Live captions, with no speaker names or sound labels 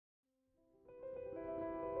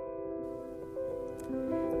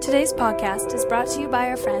Today's podcast is brought to you by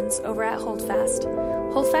our friends over at Holdfast.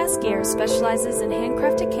 Holdfast Gear specializes in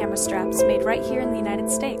handcrafted camera straps made right here in the United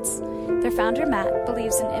States. Their founder, Matt,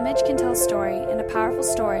 believes an image can tell a story and a powerful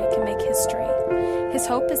story can make history. His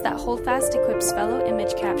hope is that Holdfast equips fellow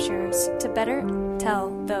image capturers to better tell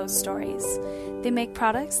those stories. They make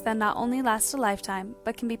products that not only last a lifetime,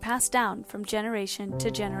 but can be passed down from generation to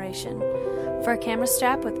generation. For a camera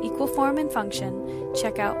strap with equal form and function,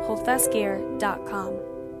 check out holdfastgear.com.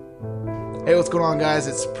 Hey, what's going on, guys?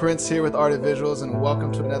 It's Prince here with Art of Visuals, and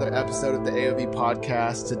welcome to another episode of the AOV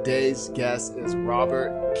podcast. Today's guest is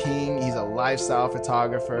Robert King. He's a lifestyle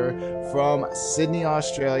photographer from Sydney,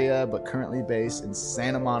 Australia, but currently based in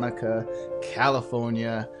Santa Monica,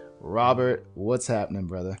 California. Robert, what's happening,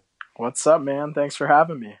 brother? What's up, man? Thanks for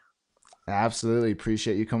having me. Absolutely.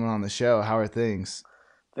 Appreciate you coming on the show. How are things?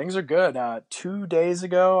 Things are good. 2 days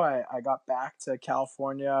ago, I got back to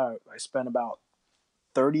California. I spent about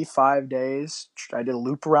 35 days. I did a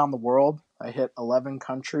loop around the world. I hit 11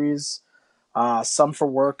 countries, some for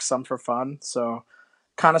work, some for fun. So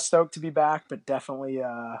kind of stoked to be back, but definitely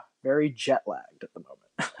very jet lagged at the moment.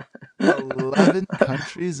 11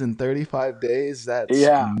 countries in 35 days? That's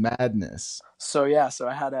madness. So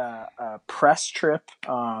I had a press trip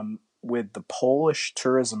with the Polish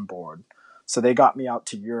Tourism Board. So they got me out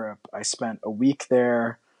to Europe. I spent a week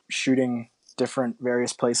there shooting different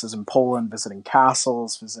various places in Poland, visiting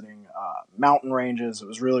castles, visiting mountain ranges. It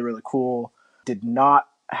was really, really cool. Did not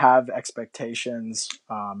have expectations.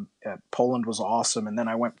 Poland was awesome. And then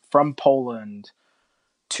I went from Poland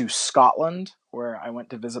to Scotland, where I went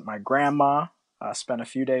to visit my grandma, spent a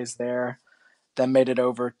few days there, then made it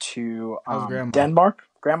over to Denmark.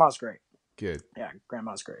 Grandma's great. Good. Yeah,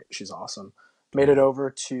 grandma's great. She's awesome. Made it over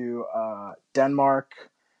to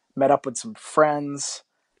Denmark, met up with some friends,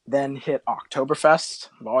 then hit Oktoberfest.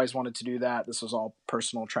 I've always wanted to do that. This was all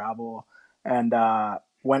personal travel. And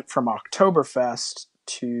went from Oktoberfest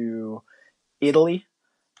to Italy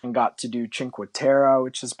and got to do Cinque Terre,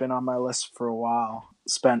 which has been on my list for a while.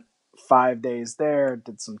 Spent 5 days there,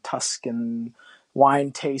 did some Tuscan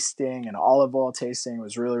wine tasting and olive oil tasting. It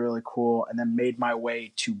was really, really cool. And then made my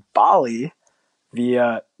way to Bali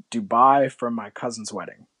via Dubai for my cousin's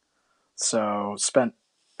wedding. So spent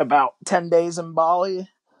about 10 days in Bali.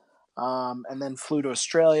 And then flew to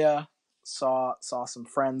Australia, saw some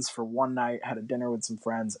friends for one night, had a dinner with some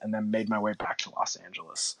friends, and then made my way back to Los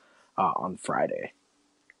Angeles on Friday.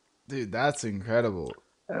 Dude, that's incredible.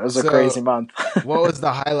 It was a crazy month. What was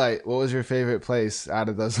the highlight? What was your favorite place out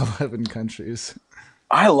of those 11 countries?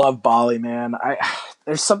 I love Bali, man.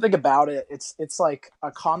 There's something about it. It's like a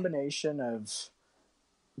combination of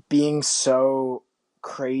being so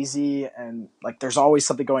crazy and like there's always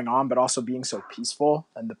something going on, but also being so peaceful,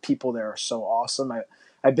 and the people there are so awesome.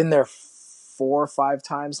 I've been there 4 or 5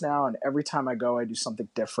 times now, and every time I go I do something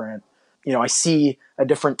different. You know, I see a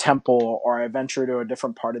different temple or I venture to a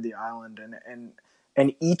different part of the island,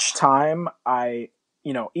 and each time I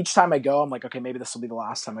go I'm like, okay, maybe this will be the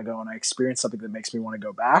last time I go, and I experience something that makes me want to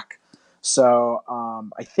go back. So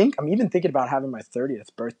I think I'm even thinking about having my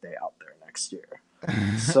 30th birthday out there next year.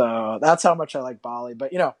 So that's how much I like Bali.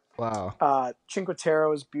 But wow, Cinque Terre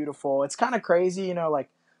was beautiful. It's kind of crazy, like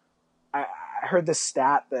I heard this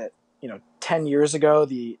stat that 10 years ago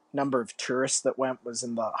the number of tourists that went was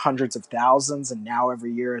in the hundreds of thousands, and now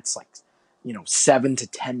every year it's like 7 to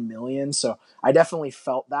 10 million. So I definitely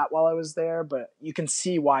felt that while I was there, but you can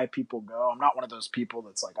see why people go. I'm not one of those people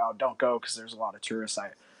that's like, oh, don't go because there's a lot of tourists.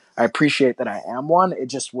 I appreciate that I am one. It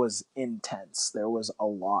just was intense. There was a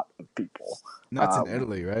lot of people. That's in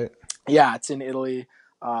Italy, right? Yeah, it's in Italy,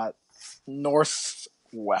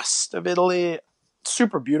 northwest of Italy.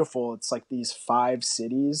 Super beautiful. It's like these 5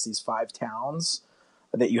 cities, these 5 towns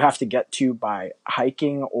that you have to get to by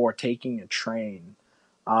hiking or taking a train.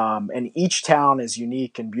 And each town is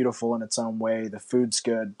unique and beautiful in its own way. The food's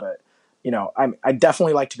good, but I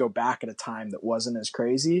definitely like to go back at a time that wasn't as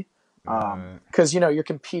crazy. Because you're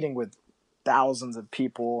competing with thousands of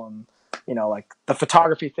people, and like the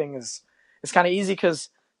photography thing is kind of easy because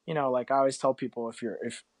like I always tell people, if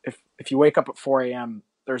you wake up at 4 a.m.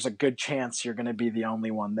 there's a good chance you're going to be the only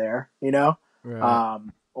one there, Right.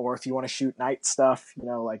 Or if you want to shoot night stuff,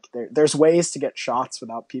 like there's ways to get shots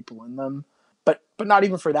without people in them, but not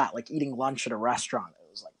even for that. Like eating lunch at a restaurant, it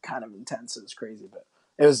was like kind of intense. It was crazy, but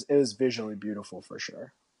it was visually beautiful for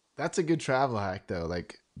sure. That's a good travel hack though,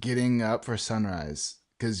 like getting up for sunrise,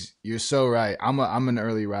 because you're so right. I'm an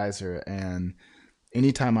early riser, and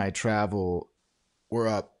anytime I travel, we're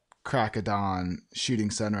up crack of dawn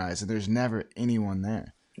shooting sunrise, and there's never anyone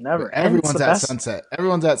there. Never. And it's the Everyone's at best. sunset.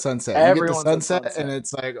 Everyone's at sunset. You get to Everyone's at sunset, and sunset.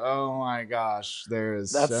 it's like, oh my gosh,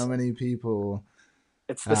 there's so That's many people.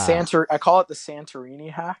 it's the Ah, I call it the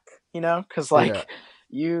Santorini hack, because yeah, like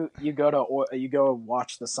you go to you go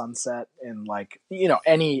watch the sunset in like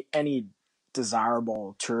any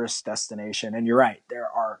desirable tourist destination, and you're right,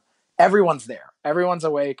 everyone's there, everyone's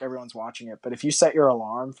awake, everyone's watching it. But if you set your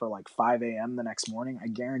alarm for like 5 a.m. the next morning, I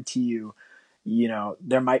guarantee you,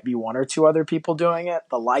 there might be one or two other people doing it.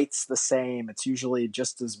 The light's the same. It's usually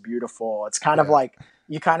just as beautiful. It's kind of yeah. like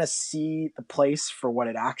you kind of see the place for what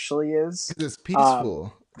it actually is. 'Cause it's Um,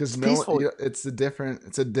 peaceful. Because it's peaceful. it's a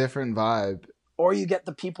different vibe. Or you get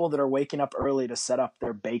the people that are waking up early to set up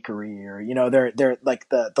their bakery, or they're like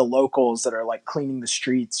the locals that are like cleaning the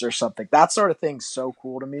streets or something. That sort of thing's so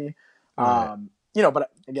cool to me. Right.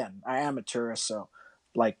 But again, I am a tourist, so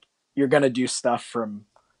like you're gonna do stuff from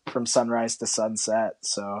sunrise to sunset.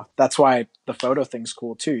 So that's why the photo thing's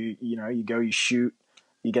cool too. You go, you shoot,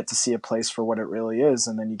 you get to see a place for what it really is,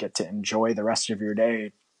 and then you get to enjoy the rest of your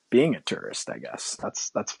day being a tourist. I guess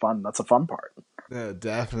that's fun. That's a fun part. Yeah,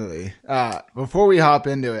 definitely. Before we hop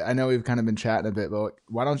into it, I know we've kind of been chatting a bit, but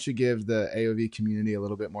why don't you give the AOV community a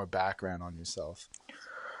little bit more background on yourself?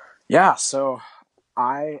 Yeah, so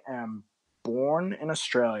I am born in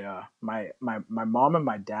Australia. My mom and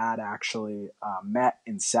my dad actually met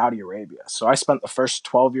in Saudi Arabia. So I spent the first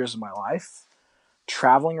 12 years of my life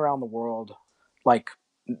traveling around the world. Like,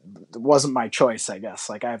 it wasn't my choice, I guess.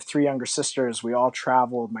 Like, I have three younger sisters. We all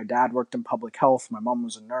traveled. My dad worked in public health. My mom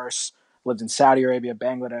was a nurse. Lived in Saudi Arabia,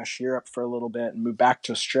 Bangladesh, Europe for a little bit, and moved back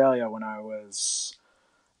to Australia when I was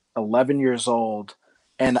 11 years old.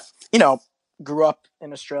 And, grew up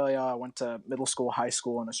in Australia. I went to middle school, high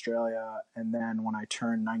school in Australia. And then when I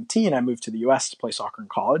turned 19, I moved to the US to play soccer in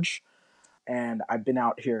college. And I've been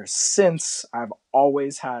out here since. I've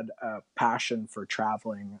always had a passion for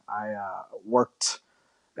traveling. I worked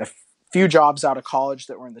a few jobs out of college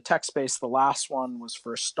that were in the tech space. The last one was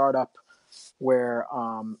for a startup where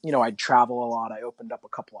I'd travel a lot. I opened up a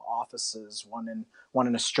couple of offices, one in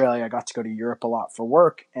Australia. I got to go to Europe a lot for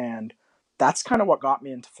work, and that's kind of what got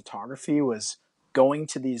me into photography, was going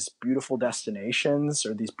to these beautiful destinations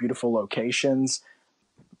or these beautiful locations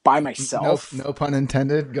by No, myself. no pun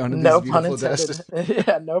intended. Going to these No pun beautiful intended. destinations.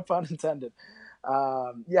 Yeah, no pun intended.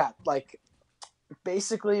 Like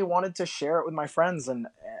basically wanted to share it with my friends, and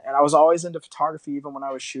I was always into photography even when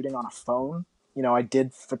I was shooting on a phone. I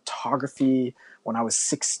did photography when I was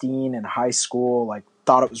 16 in high school. Like,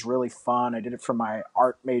 thought it was really fun. I did it for my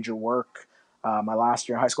art major work, my last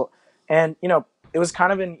year in high school, and it was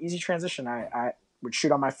kind of an easy transition. I would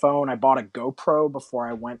shoot on my phone. I bought a GoPro before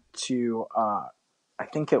I went to I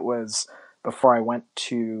think it was before I went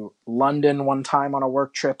to London one time on a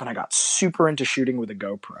work trip, and I got super into shooting with a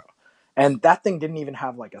GoPro. And that thing didn't even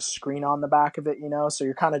have like a screen on the back of it, so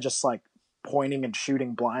you're kind of just like pointing and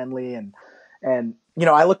shooting blindly. And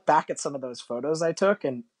I look back at some of those photos I took,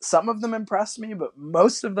 and some of them impressed me, but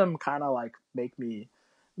most of them kind of like make me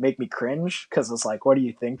cringe, because it's like, what are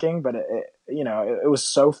you thinking? But it was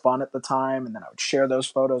so fun at the time, and then I would share those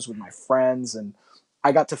photos with my friends, and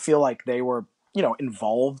I got to feel like they were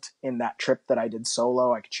involved in that trip that I did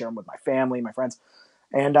solo. I could share them with my family, my friends.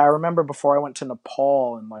 And I remember before I went to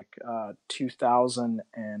Nepal in like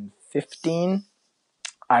 2015,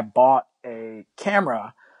 I bought a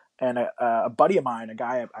camera, and a buddy of mine, a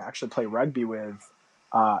guy I actually play rugby with,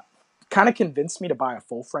 kind of convinced me to buy a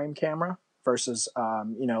full frame camera versus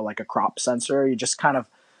like a crop sensor. You just kind of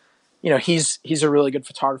he's a really good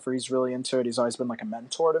photographer. He's really into it. He's always been like a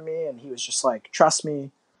mentor to me, and he was just like, trust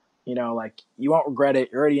me, like, you won't regret it.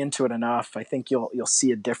 You're already into it enough. I think you'll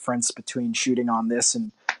see a difference between shooting on this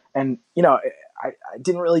and I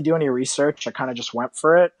didn't really do any research. I kind of just went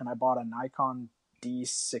for it, and I bought a Nikon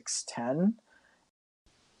D610.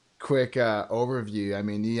 Quick overview. I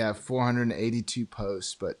mean, you have 482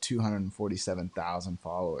 posts, but 247,000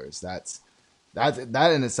 followers. That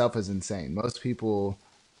in itself is insane. Most people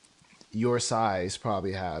your size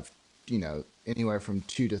probably have, anywhere from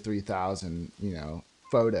 2 to 3,000,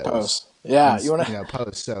 photos Post. Yeah, and you want to.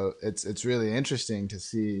 posts. So it's really interesting to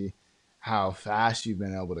see how fast you've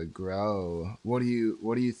been able to grow. What do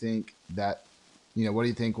you think that, what do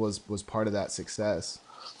you think was part of that success?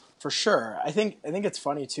 For sure. I think it's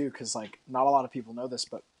funny too, because like not a lot of people know this,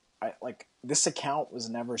 but this account was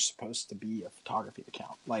never supposed to be a photography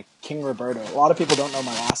account. Like King Roberto. A lot of people don't know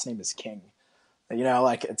my last name is King.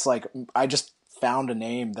 Like it's like I just found a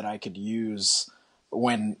name that I could use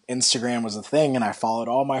when Instagram was a thing, and I followed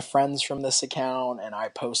all my friends from this account, and I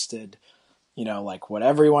posted, like what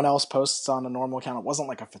everyone else posts on a normal account. It wasn't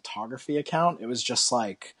like a photography account. It was just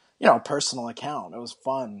like, a personal account. It was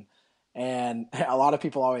fun. And a lot of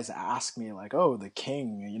people always ask me like, "Oh, the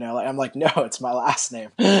King," like, I'm like, "No, it's my last name."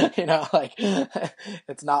 Like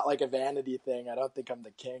it's not like a vanity thing. I don't think I'm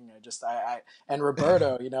the King. And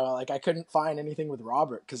Roberto, like I couldn't find anything with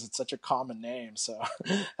Robert because it's such a common name. So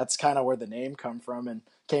that's kind of where the name came from.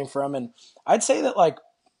 And I'd say that like,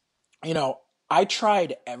 I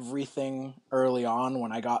tried everything early on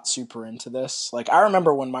when I got super into this. Like, I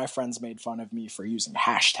remember when my friends made fun of me for using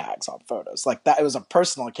hashtags on photos. Like, that it was a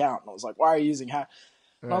personal account. And I was like, why are you using hashtags?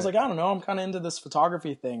 And I was like, I don't know. I'm kind of into this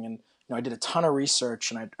photography thing. And, I did a ton of research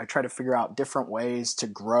and I tried to figure out different ways to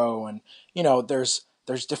grow. And, there's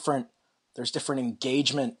different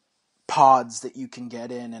engagement pods that you can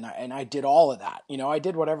get in. And I did all of that. I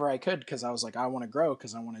did whatever I could because I was like, I want to grow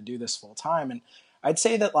because I want to do this full time. And I'd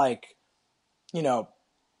say that like,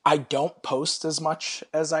 I don't post as much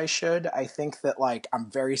as I should. I think that like I'm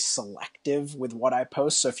very selective with what I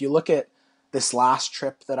post. So if you look at this last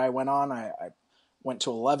trip that I went on, I went to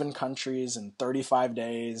 11 countries in 35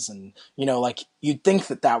 days. And, like you'd think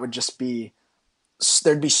that would just be,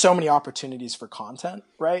 there'd be so many opportunities for content,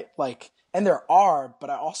 right? Like, and there are, but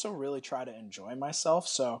I also really try to enjoy myself.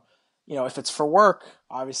 So, if it's for work,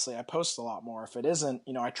 obviously I post a lot more. If it isn't,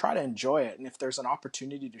 I try to enjoy it. And if there's an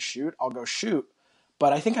opportunity to shoot, I'll go shoot.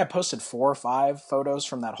 But I think I posted 4 or 5 photos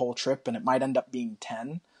from that whole trip and it might end up being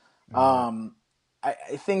 10. I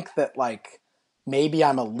think that like, maybe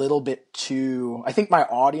I'm a little bit too, I think my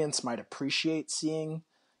audience might appreciate seeing,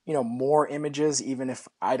 more images, even if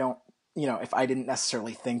I don't, if I didn't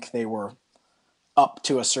necessarily think they were up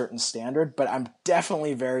to a certain standard, but I'm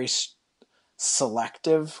definitely very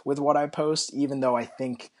selective with what I post, even though I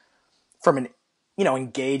think from an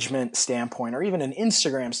engagement standpoint or even an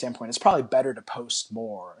Instagram standpoint, it's probably better to post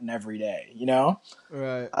more and every day,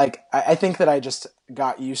 Right. Like I think that I just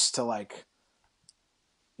got used to like,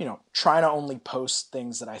 trying to only post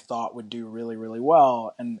things that I thought would do really, really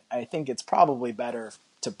well. And I think it's probably better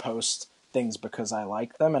to post things because I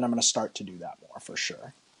like them. And I'm going to start to do that more for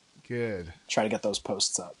sure. Good. Try to get those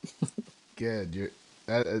posts up. Good.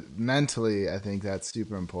 Mentally, I think that's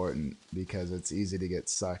super important because it's easy to get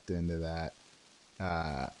sucked into that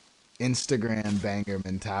Instagram banger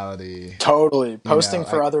mentality. Totally. Posting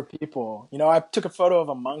for other people. I took a photo of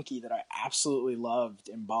a monkey that I absolutely loved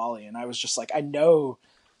in Bali. And I was just like, I know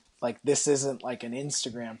like this isn't like an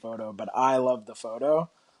Instagram photo, but I love the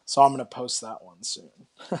photo. So I'm going to post that one soon.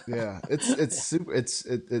 Yeah. It's super,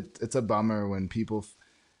 it's a bummer when people,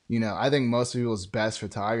 I think most people's best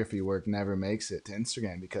photography work never makes it to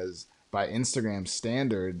Instagram because by Instagram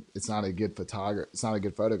standard, it's not a good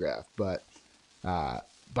photograph, but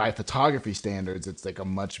by photography standards, it's like a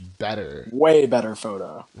much better, way better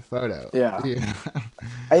photo. Yeah.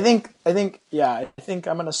 I think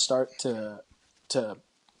I'm going to start to.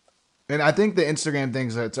 And I think the Instagram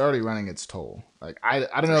thing, it's already running its toll. Like I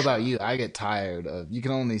don't know about you, I get tired of you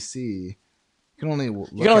can only see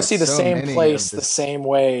the same place the same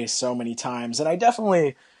way so many times. And I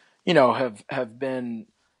definitely, have been,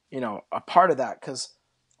 a part of that because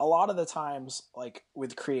a lot of the times, like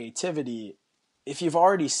with creativity, if you've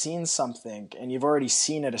already seen something and you've already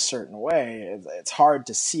seen it a certain way, it's hard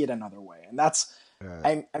to see it another way. And that's,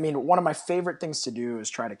 right. I mean, one of my favorite things to do is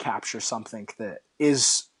try to capture something that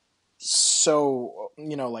is so,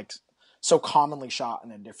 like so commonly shot in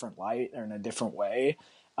a different light or in a different way.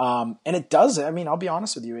 And it does, I'll be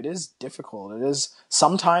honest with you, it is difficult. It is,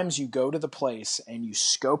 sometimes you go to the place and you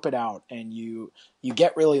scope it out and you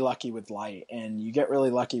get really lucky with light and you get really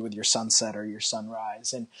lucky with your sunset or your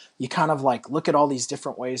sunrise. And you kind of like look at all these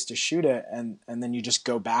different ways to shoot it. And then you just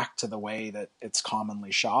go back to the way that it's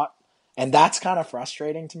commonly shot. And that's kind of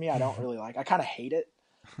frustrating to me. I don't really I kind of hate it.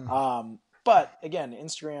 But again,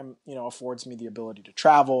 Instagram, affords me the ability to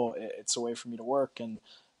travel. It's a way for me to work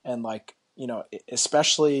and like,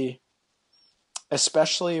 especially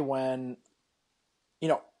when,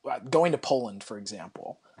 going to Poland, for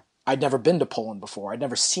example, I'd never been to Poland before. I'd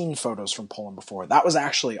never seen photos from Poland before. That was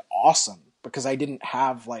actually awesome because I didn't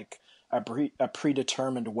have like a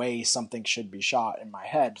predetermined way something should be shot in my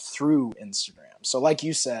head through Instagram. So like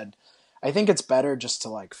you said, I think it's better just to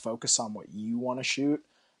like focus on what you want to shoot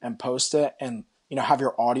and post it and, have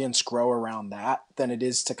your audience grow around that than it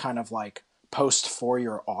is to kind of like post for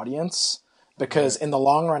your audience, because in the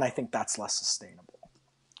long run, I think that's less sustainable.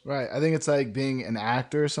 Right. I think it's like being an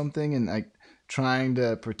actor or something and like trying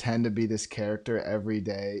to pretend to be this character every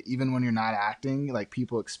day, even when you're not acting, like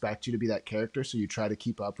people expect you to be that character. So you try to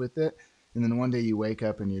keep up with it. And then one day you wake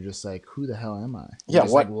up and you're just like, who the hell am I? You're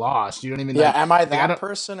just like lost. You don't even am I that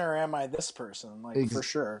person or am I this person? Like for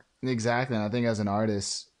sure. Exactly. And I think as an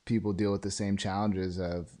artist, people deal with the same challenges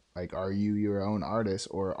of Like, are you your own artist,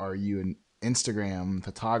 or are you an Instagram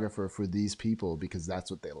photographer for these people because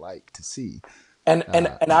that's what they like to see? And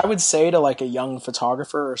I would say to like a young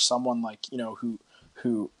photographer or someone like, who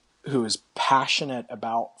who is passionate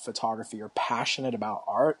about photography or passionate about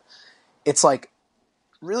art, it's like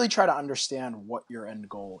really try to understand what your end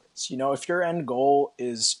goal is. If your end goal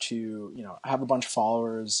is to, have a bunch of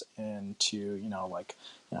followers and to,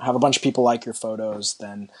 have a bunch of people like your photos,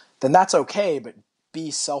 then that's okay, but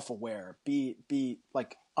be self-aware. Be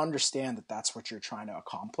like understand that that's what you're trying to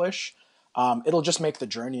accomplish. It'll just make the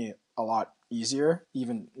journey a lot easier.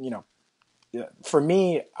 Even, for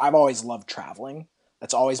me, I've always loved traveling.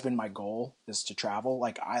 That's always been my goal, is to travel.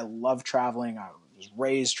 Like, I love traveling. I was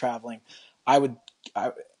raised traveling. I would,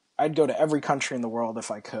 I, I'd go to every country in the world if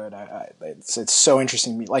I could. It's so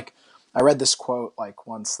interesting to me. Like, I read this quote like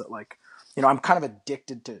once that like, I'm kind of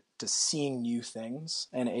addicted to seeing new things,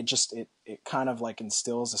 and it kind of like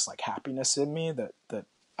instills this like happiness in me that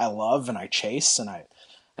I love and I chase,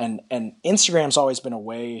 and Instagram's always been a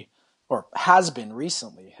way, or has been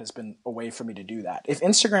recently, has been a way for me to do that. If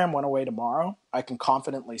Instagram went away tomorrow, I can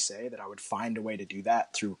confidently say that I would find a way to do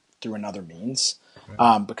that through another means,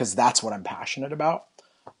 because that's what I'm passionate about.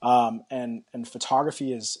 And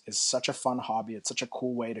photography is such a fun hobby. It's such a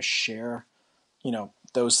cool way to share,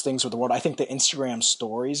 those things with the world. I think the Instagram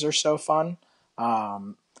stories are so fun.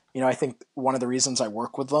 I think one of the reasons I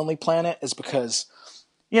work with Lonely Planet is because,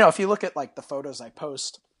 if you look at like the photos I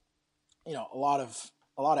post, a lot of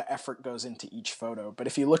effort goes into each photo. But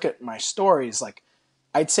if you look at my stories, like,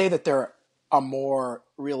 I'd say that they're a more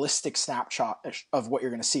realistic snapshot of what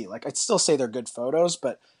you're going to see. Like, I'd still say they're good photos,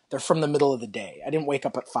 but they're from the middle of the day. I didn't wake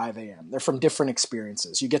up at 5 a.m. They're from different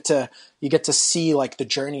experiences. You get to see like the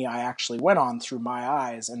journey I actually went on through my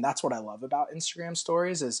eyes. And that's what I love about Instagram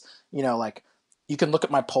stories is, like, you can look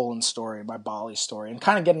at my Poland story, my Bali story, and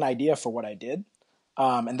kind of get an idea for what I did.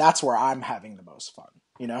 And that's where I'm having the most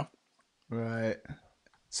fun, Right.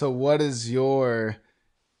 So what is your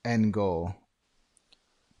end goal?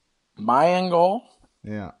 My end goal?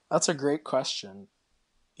 Yeah. That's a great question.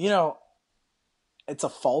 It's a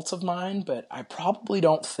fault of mine, but I probably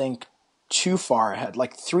don't think too far ahead.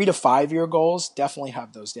 Like 3 to 5 year goals, definitely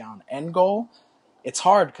have those down. End goal, it's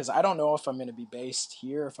hard because I don't know if I'm going to be based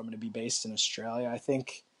here, if I'm going to be based in Australia. I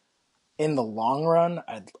think in the long run,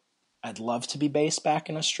 I'd love to be based back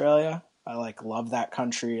in Australia. I like love that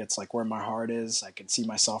country. It's like where my heart is. I could see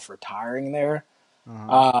myself retiring there.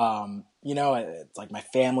 It's like my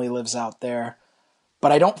family lives out there,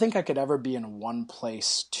 but I don't think I could ever be in one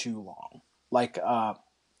place too long. Like,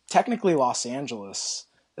 technically Los Angeles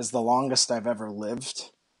is the longest I've ever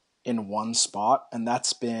lived in one spot, and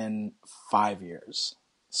that's been 5 years.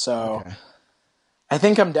 So Okay. I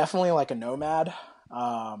think I'm definitely like a nomad.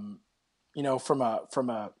 From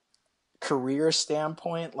a career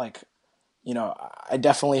standpoint, like, I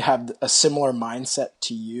definitely have a similar mindset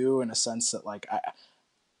to you in a sense that like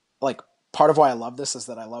part of why I love this is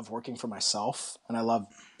that I love working for myself, and I love,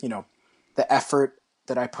 the effort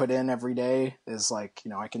that I put in every day is like,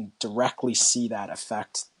 I can directly see that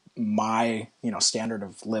affect my, standard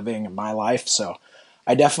of living in my life. So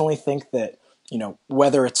I definitely think that,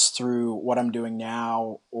 whether it's through what I'm doing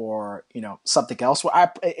now or, something else,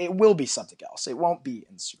 it will be something else. It won't be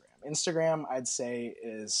Instagram. Instagram, I'd say,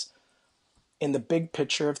 is in the big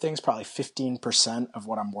picture of things, probably 15% of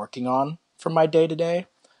what I'm working on for my day to day.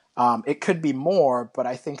 It could be more, but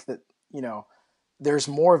I think that, there's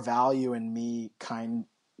more value in me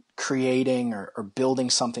creating or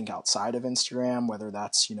building something outside of Instagram, whether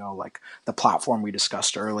that's, like the platform we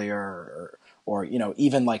discussed earlier or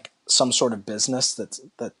even like some sort of business that's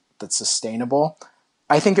sustainable.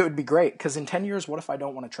 I think it would be great because in 10 years, what if I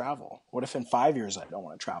don't want to travel? What if in 5 years I don't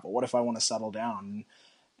want to travel? What if I want to settle down?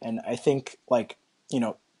 And I think like,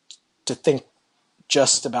 to think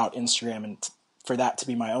just about Instagram and for that to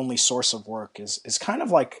be my only source of work is kind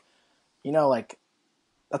of like, like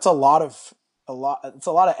that's it's a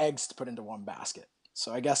lot of eggs to put into one basket.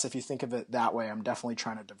 So I guess if you think of it that way, I'm definitely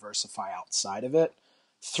trying to diversify outside of it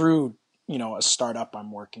through, a startup I'm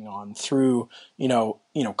working on, through,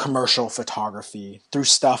 commercial photography, through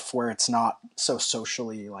stuff where it's not so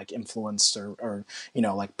socially like influenced or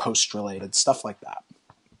like post related stuff like that.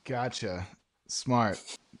 Gotcha. Smart.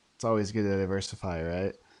 It's always good to diversify,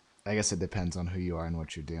 right? I guess it depends on who you are and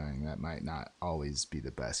what you're doing. That might not always be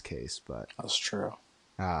the best case, but That's true.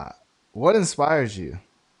 what inspires you?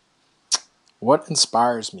 What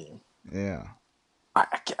inspires me? Yeah.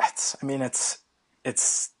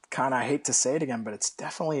 It's kind of, I hate to say it again, but it's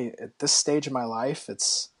definitely at this stage of my life,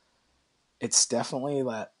 it's definitely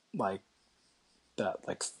that like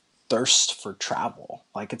thirst for travel.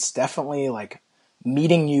 Like it's definitely like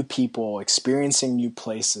meeting new people, experiencing new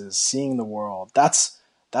places, seeing the world. That's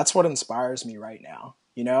what inspires me right now,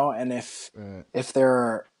 you know? And Right. if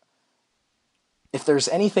there if there's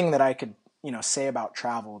anything that I could, you know, say about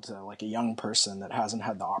travel to like a young person that hasn't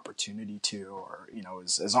had the opportunity to, or, you know,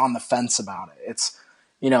 is on the fence about it, it's,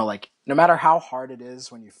 you know, like no matter how hard it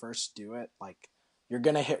is when you first do it, like you're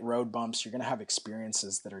going to hit road bumps. You're going to have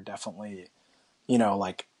experiences that are definitely, you know,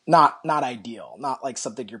 like not ideal, not like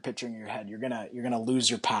something you're picturing in your head. You're gonna lose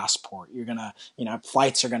your passport. You're gonna, you know,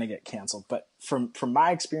 flights are gonna get canceled. But from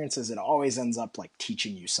my experiences, it always ends up like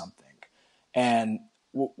teaching you something. And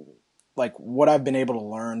like what I've been able to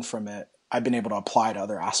learn from it, I've been able to apply to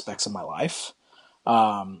other aspects of my life.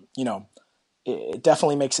 You know, it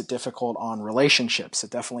definitely makes it difficult on relationships. It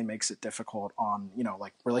definitely makes it difficult on, you know,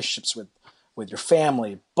 like relationships with your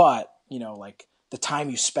family. But, you know, like the time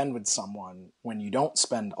you spend with someone when you don't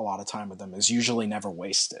spend a lot of time with them is usually never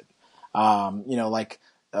wasted. You know, like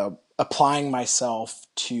applying myself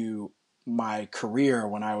to my career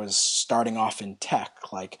when I was starting off in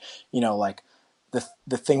tech, like, you know, like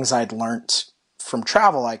the things I'd learned from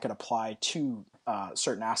travel, I could apply to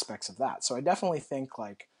certain aspects of that. So I definitely think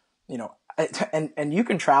like, you know, and you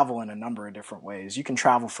can travel in a number of different ways. You can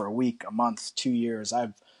travel for a week, a month, 2 years. I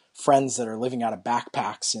have friends that are living out of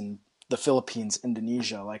backpacks in the Philippines,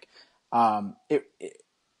 Indonesia. Like,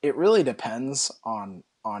 it really depends on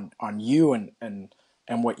you and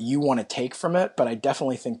what you want to take from it. But I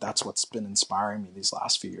definitely think that's what's been inspiring me these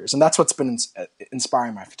last few years, and that's what's been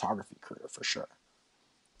inspiring my photography career for sure.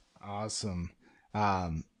 Awesome.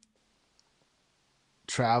 Um,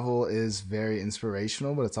 Travel is very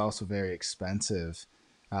inspirational, but it's also very expensive.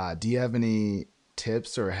 Do you have any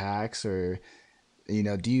tips or hacks, or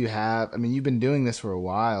do you have? I mean, you've been doing this for a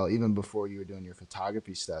while, even before you were doing your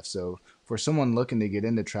photography stuff. So, for someone looking to get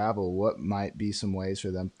into travel, what might be some ways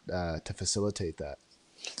for them to facilitate that?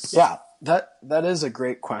 Yeah, that is a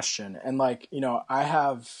great question. And like, you know, I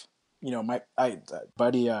have, you know, my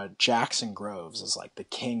buddy Jackson Groves is like the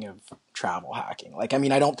king of travel hacking. Like, I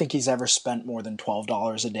mean, I don't think he's ever spent more than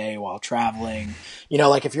 $12 a day while traveling. You know,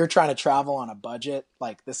 like if you're trying to travel on a budget,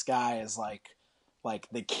 like this guy is like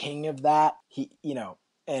the king of that. He, you know,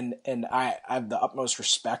 and I have the utmost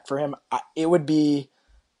respect for him. It would be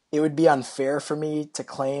unfair for me to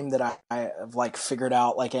claim that I have like figured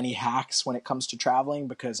out like any hacks when it comes to traveling,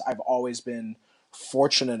 because I've always been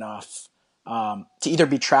fortunate enough to either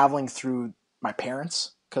be traveling through my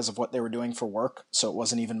parents because of what they were doing for work, so it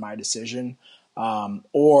wasn't even my decision,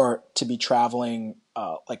 or to be traveling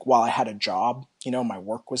like while I had a job. You know, my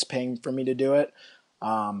work was paying for me to do it.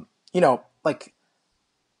 You know, like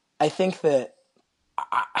I think that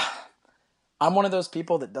I'm one of those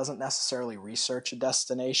people that doesn't necessarily research a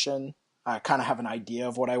destination. I kind of have an idea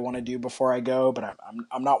of what I want to do before I go, but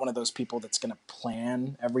I'm not one of those people that's going to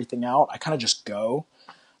plan everything out. I kind of just go,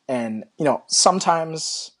 and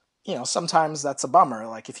sometimes that's a bummer.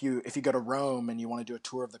 Like if you go to Rome and you want to do a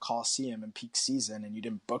tour of the Colosseum in peak season and you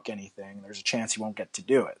didn't book anything, there's a chance you won't get to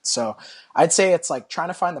do it. So I'd say it's like trying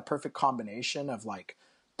to find the perfect combination of like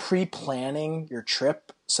pre-planning your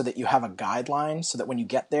trip so that you have a guideline, so that when you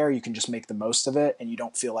get there you can just make the most of it and you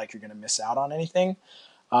don't feel like you're going to miss out on anything.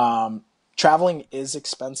 Traveling is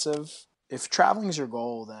expensive. If traveling is your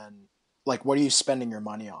goal, then like what are you spending your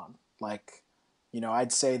money on? Like, you know,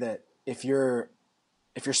 I'd say that if you're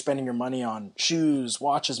spending your money on shoes,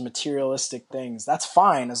 watches, materialistic things, that's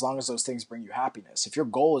fine as long as those things bring you happiness. If your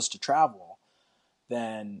goal is to travel,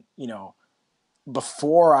 then, you know,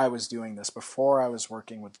 before I was doing this, before I was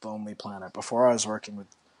working with Lonely Planet, before I was working with,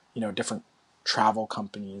 you know, different travel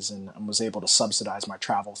companies and was able to subsidize my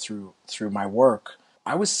travel through my work,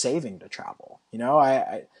 I was saving to travel. You know,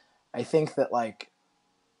 I think that like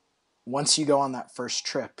once you go on that first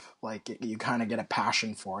trip, like you kind of get a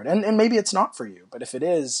passion for it. And maybe it's not for you, but if it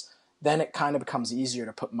is, then it kind of becomes easier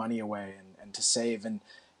to put money away and to save.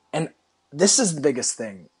 And this is the biggest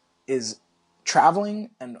thing is traveling.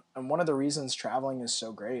 And one of the reasons traveling is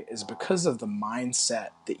so great is because of the mindset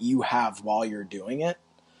that you have while you're doing it.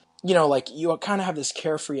 You know, like you kind of have this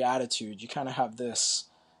carefree attitude. You kind of have this,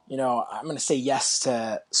 you know, I'm going to say yes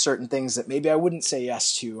to certain things that maybe I wouldn't say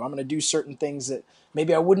yes to. I'm going to do certain things that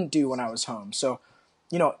maybe I wouldn't do when I was home. So,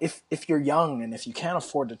 you know, if you're young and if you can't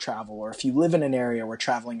afford to travel, or if you live in an area where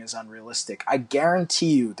traveling is unrealistic, I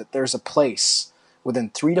guarantee you that there's a place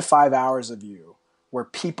within 3 to 5 hours of you where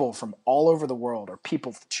people from all over the world, or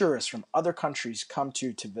people, tourists from other countries, come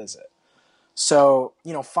to visit. So,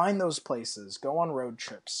 you know, find those places, go on road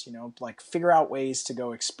trips, you know, like figure out ways to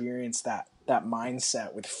go experience that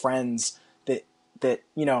mindset with friends that,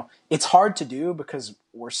 you know, it's hard to do because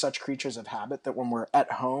we're such creatures of habit that when we're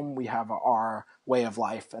at home, we have our way of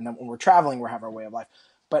life. And then when we're traveling, we have our way of life.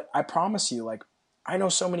 But I promise you, like, I know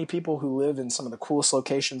so many people who live in some of the coolest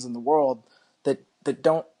locations in the world that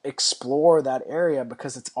don't explore that area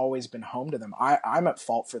because it's always been home to them. I'm at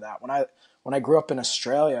fault for that. When I grew up in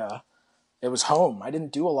Australia, it was home. I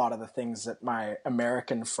didn't do a lot of the things that my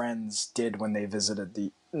American friends did when they visited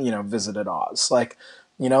visited Oz. Like,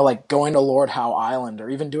 like going to Lord Howe Island,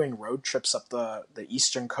 or even doing road trips up the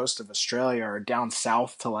eastern coast of Australia, or down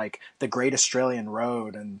south to like the Great Australian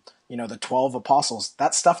Road and, the 12 Apostles.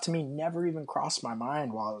 That stuff to me never even crossed my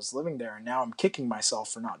mind while I was living there. And now I'm kicking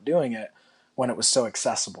myself for not doing it when it was so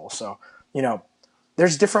accessible. So,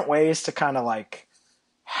 there's different ways to kind of like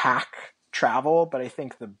hack travel, but I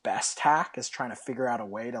think the best hack is trying to figure out a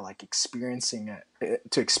way to like experience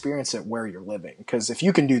it where you're living. Because if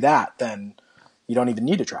you can do that, then you don't even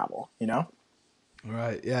need to travel,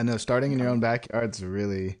 Right. Yeah, no, starting in your own backyard's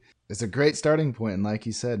it's a great starting point. And like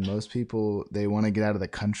you said, most people, they want to get out of the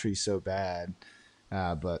country so bad.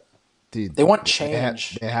 But dude, they want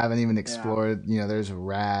change. They haven't even explored, there's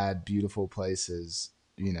rad, beautiful places,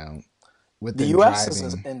 with the US driving.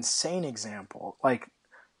 Is an insane example. Like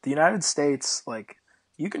the United States, like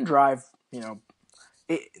you can drive,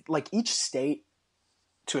 like each state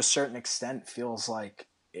to a certain extent feels like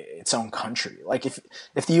its own country. Like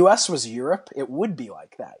if the US was Europe, it would be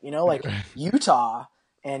like that, like Utah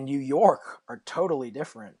and New York are totally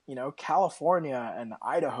different. California and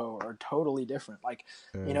Idaho are totally different. Like,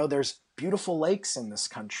 there's beautiful lakes in this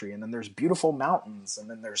country, and then there's beautiful mountains,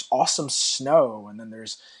 and then there's awesome snow, and then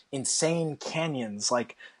there's insane canyons.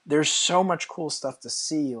 Like, there's so much cool stuff to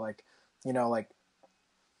see. Like,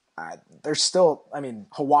 there's still,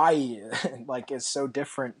 Hawaii like is so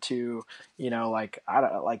different to, like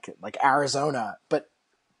Arizona, but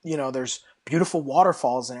there's beautiful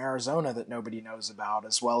waterfalls in Arizona that nobody knows about,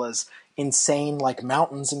 as well as insane like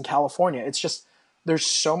mountains in California. It's just, there's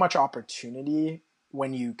so much opportunity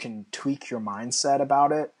when you can tweak your mindset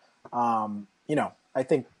about it. I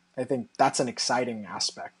think that's an exciting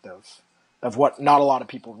aspect of what not a lot of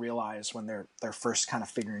people realize when they're first kind of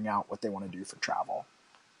figuring out what they want to do for travel.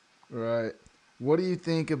 Right. What do you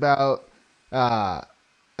think about, what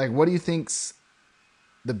do you think's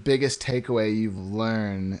the biggest takeaway you've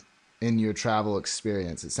learned in your travel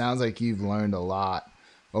experience? It sounds like you've learned a lot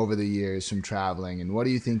over the years from traveling. And what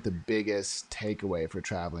do you think the biggest takeaway for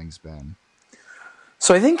traveling's been?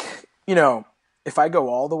 So I think, if I go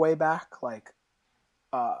all the way back, like,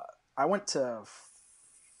 I went to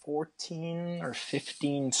 14 or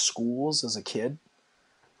 15 schools as a kid,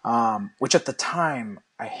 which at the time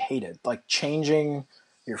I hated. Like changing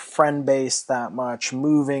your friend base that much,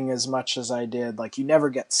 moving as much as I did. Like you never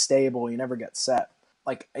get stable, you never get set.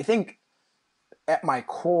 Like I think at my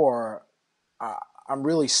core, I'm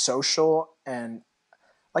really social, and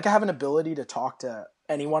like I have an ability to talk to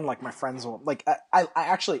anyone. Like my friends will, like I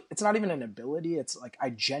actually, it's not even an ability. It's like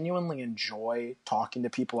I genuinely enjoy talking to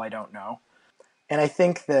people I don't know. And I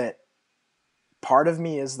think that part of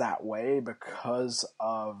me is that way because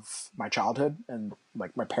of my childhood and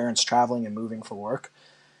like my parents traveling and moving for work.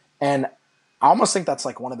 And I almost think that's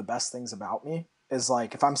like one of the best things about me is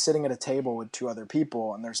like, if I'm sitting at a table with 2 other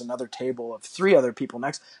people and there's another table of 3 other people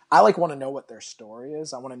next, I like want to know what their story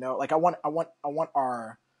is. I want to know, like, I want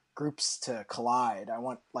our groups to collide. I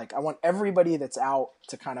want everybody that's out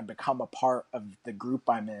to kind of become a part of the group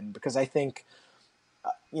I'm in, because I think,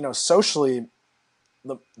 socially,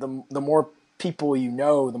 the more people you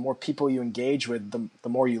know, the more people you engage with, the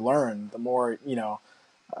more you learn, the more,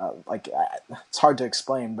 it's hard to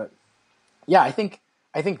explain, but yeah, I think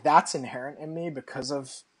that's inherent in me because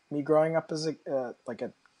of me growing up as an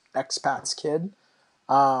expat's kid.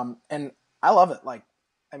 And I love it. Like,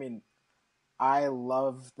 I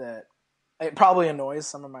love that. It probably annoys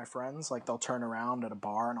some of my friends. Like they'll turn around at a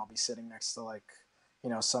bar and I'll be sitting next to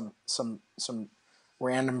some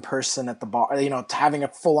random person at the bar, having a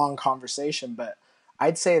full on conversation. But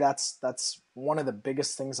I'd say that's one of the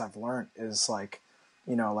biggest things I've learned is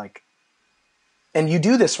and you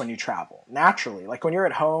do this when you travel naturally. Like when you're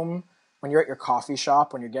at home, when you're at your coffee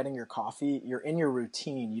shop, when you're getting your coffee, you're in your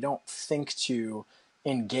routine. You don't think to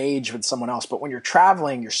engage with someone else. But when you're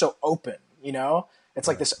traveling, you're so open, it's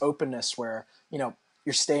like this openness where,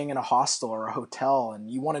 you're staying in a hostel or a hotel and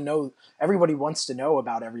you want to know, everybody wants to know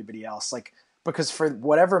about everybody else. Like, because for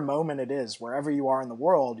whatever moment it is, wherever you are in the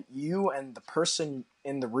world, you and the person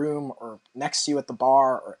in the room or next to you at the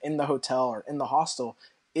bar or in the hotel or in the hostel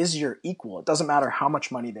is your equal. It doesn't matter how much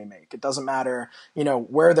money they make. It doesn't matter,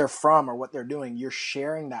 where they're from or what they're doing. You're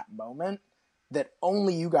sharing that moment that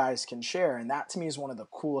only you guys can share. And that to me is one of the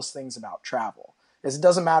coolest things about travel, is it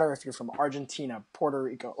doesn't matter if you're from Argentina, Puerto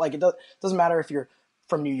Rico, like doesn't matter if you're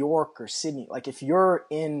from New York or Sydney. Like if you're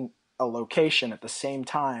in a location at the same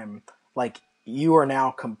time, like you are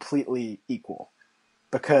now completely equal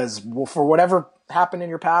because for whatever happened in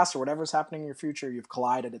your past or whatever's happening in your future, you've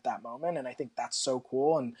collided at that moment. And I think that's so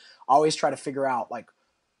cool. And I always try to figure out like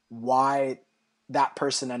why that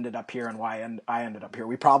person ended up here and why I ended up here.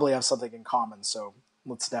 We probably have something in common. So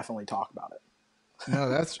let's definitely talk about it. No,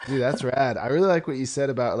 that's rad. I really like what you said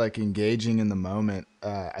about like engaging in the moment.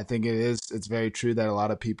 I think it's very true that a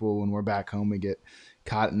lot of people, when we're back home, we get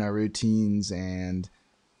caught in our routines and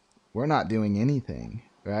we're not doing anything,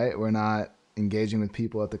 right? We're not engaging with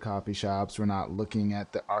people at the coffee shops. We're not looking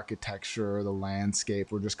at the architecture or the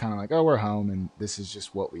landscape. We're just kind of like, oh, we're home and this is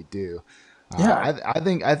just what we do. Yeah, I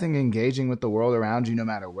think engaging with the world around you, no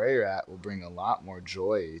matter where you're at, will bring a lot more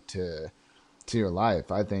joy to your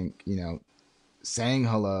life. I think, saying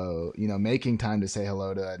hello, making time to say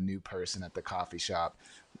hello to a new person at the coffee shop,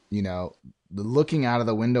 looking out of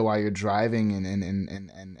the window while you're driving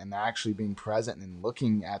and actually being present and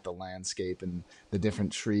looking at the landscape and the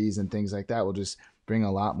different trees and things like that will just bring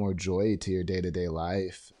a lot more joy to your day-to-day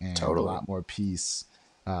life and totally. a lot more peace.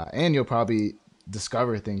 And you'll probably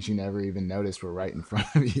discover things you never even noticed were right in front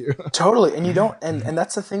of you. Totally. And you don't, and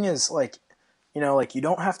that's the thing is like, like you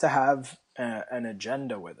don't have to have an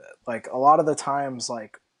agenda with it. Like a lot of the times,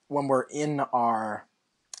 like when we're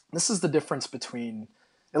this is the difference between,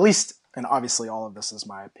 at least, and obviously all of this is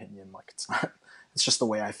my opinion. Like it's not, it's just the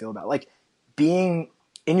way I feel about it. Like being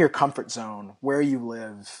in your comfort zone where you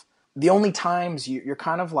live. The only times you're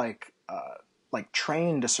kind of like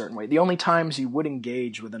trained a certain way. The only times you would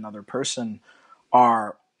engage with another person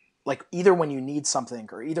are like either when you need something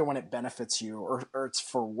or either when it benefits you or it's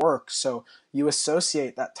for work. So you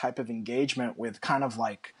associate that type of engagement with kind of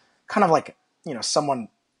like, someone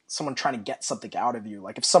trying to get something out of you.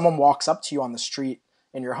 Like if someone walks up to you on the street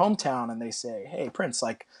in your hometown and they say, "Hey Prince,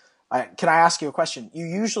 like, can I ask you a question?" You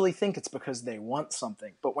usually think it's because they want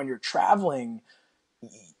something, but when you're traveling,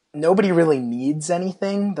 nobody really needs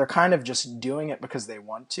anything. They're kind of just doing it because they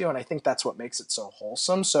want to. And I think that's what makes it so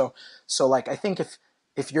wholesome. So like, I think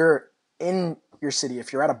if you're in your city,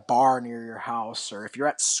 if you're at a bar near your house, or if you're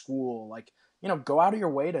at school, like, go out of your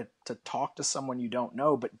way to talk to someone you don't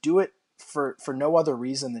know, but do it for no other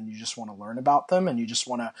reason than you just want to learn about them. And you just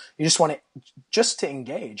want to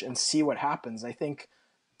engage and see what happens. I think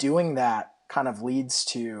doing that kind of leads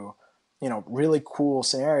to, really cool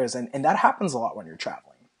scenarios. And that happens a lot when you're traveling,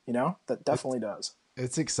 that definitely does.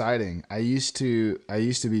 It's exciting. I used to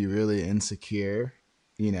be really insecure,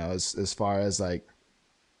 as far as like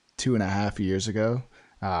 2.5 years ago,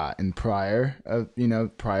 and prior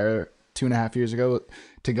 2.5 years ago,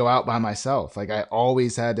 to go out by myself. Like I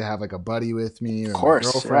always had to have like a buddy with me, or Of course,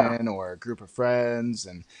 my girlfriend, or a group of friends,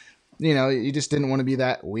 and you just didn't want to be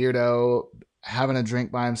that weirdo having a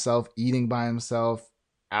drink by himself, eating by himself,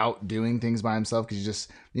 out doing things by himself, because you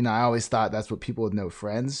just, I always thought that's what people with no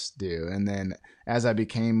friends do. And then as I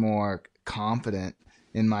became more confident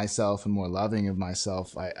in myself and more loving of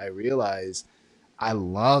myself, I realized I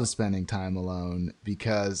love spending time alone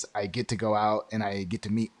because I get to go out and I get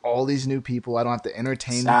to meet all these new people. I don't have to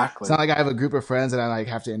entertain. Exactly. It's not like I have a group of friends that I like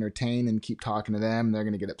have to entertain and keep talking to them. And they're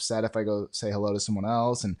going to get upset if I go say hello to someone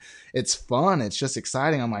else. And it's fun. It's just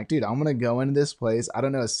exciting. I'm like, dude, I'm going to go into this place. I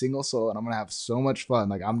don't know a single soul and I'm going to have so much fun.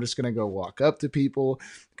 Like I'm just going to go walk up to people,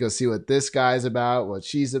 go see what this guy's about, what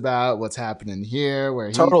she's about, what's happening here, where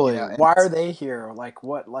he, totally. Why are they here? Like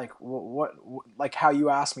what, like how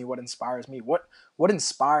you asked me what inspires me, what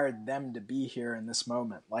inspired them to be here in this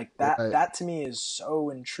moment? Like that, right. That to me is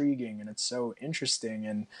so intriguing and it's so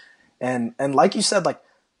interesting. And like you said, like,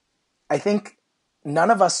 I think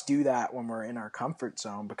none of us do that when we're in our comfort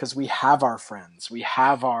zone because we have our friends, we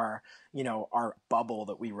have our bubble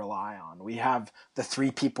that we rely on. We have the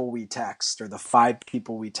 3 people we text or the 5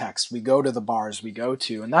 people we text. We go to the bars we go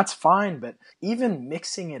to, and that's fine. But even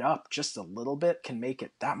mixing it up just a little bit can make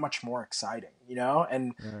it that much more exciting,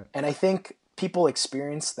 And Right. and I think people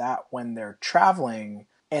experience that when they're traveling,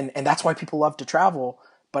 and that's why people love to travel.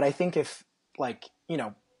 But I think if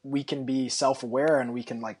we can be self-aware and we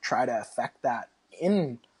can like try to affect that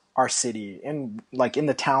in our city, in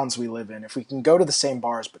the towns we live in, if we can go to the same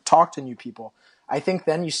bars but talk to new people, I think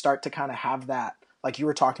then you start to kind of have that, like you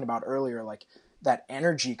were talking about earlier, like that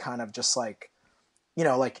energy kind of just like,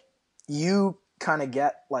 like you kind of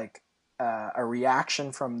get like a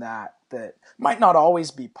reaction from that might not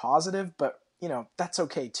always be positive, but that's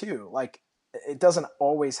okay too. Like it doesn't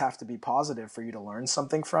always have to be positive for you to learn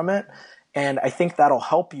something from it. And I think that'll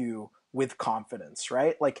help you with confidence,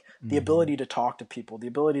 right? Like the ability to talk to people, the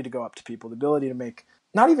ability to go up to people, the ability to make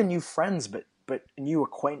not even new friends, but new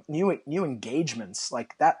engagements.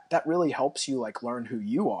 Like that really helps you like learn who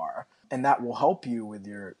you are, and that will help you with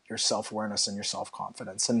your self-awareness and your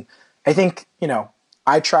self-confidence. And I think,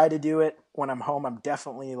 I try to do it when I'm home. I'm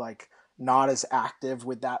definitely like not as active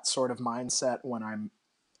with that sort of mindset when I'm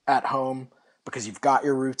at home, because you've got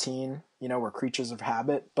your routine, we're creatures of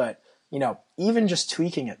habit. But, even just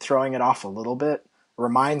tweaking it, throwing it off a little bit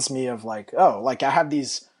reminds me of like, oh, like I have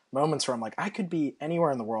these moments where I'm like, I could be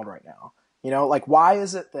anywhere in the world right now. Like why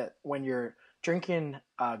is it that when you're drinking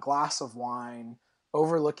a glass of wine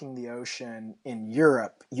overlooking the ocean in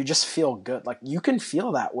Europe, you just feel good? Like you can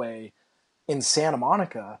feel that way in Santa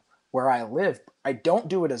Monica where I live. I don't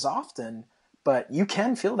do it as often, but you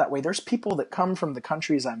can feel that way. There's people that come from the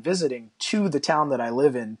countries I'm visiting to the town that I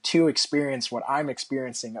live in to experience what I'm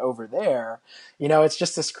experiencing over there. It's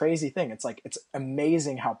just this crazy thing. It's like, it's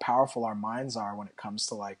amazing how powerful our minds are when it comes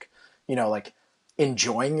to like, like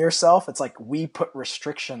enjoying yourself. It's like we put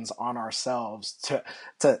restrictions on ourselves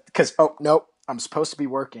because, oh, nope, I'm supposed to be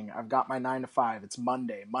working. I've got my 9 to 5. It's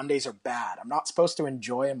Monday. Mondays are bad. I'm not supposed to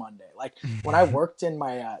enjoy a Monday. Like when I worked in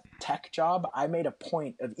my tech job, I made a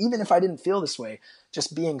point of, even if I didn't feel this way,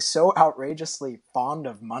 just being so outrageously fond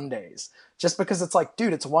of Mondays, just because it's like,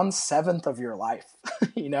 dude, it's 1/7 of your life,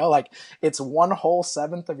 like it's one whole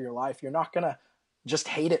seventh of your life. You're not going to just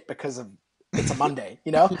hate it because of it's a Monday,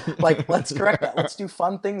 like let's correct that. Let's do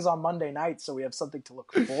fun things on Monday nights so we have something to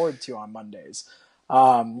look forward to on Mondays.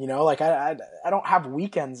 Like I don't have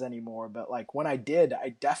weekends anymore, but like when I did,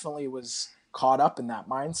 I definitely was caught up in that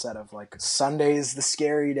mindset of like Sunday's the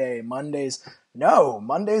scary day. Monday's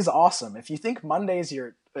awesome. If you think Monday's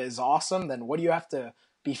is awesome, then what do you have to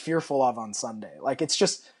be fearful of on Sunday? Like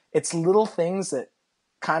it's little things that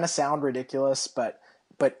kind of sound ridiculous, but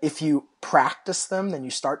if you practice them, then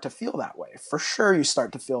you start to feel that way. For sure, you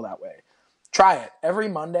start to feel that way. Try it every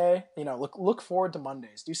Monday. Look forward to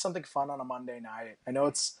Mondays. Do something fun on a Monday night. I know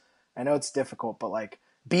it's difficult, but like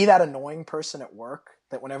be that annoying person at work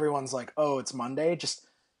that when everyone's like, "Oh, it's Monday," just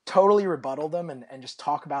totally rebuttal them and just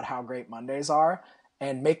talk about how great Mondays are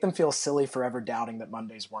and make them feel silly for ever doubting that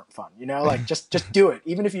Mondays weren't fun. Like just do it.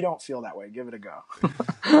 Even if you don't feel that way, give it a go.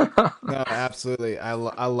 No, absolutely. I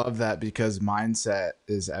love that because mindset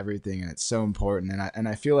is everything and it's so important. And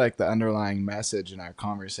I feel like the underlying message in our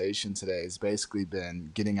conversation today has basically been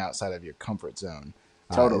getting outside of your comfort zone.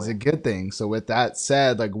 Totally. Is a good thing. So with that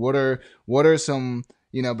said, like what are some,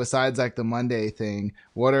 besides like the Monday thing,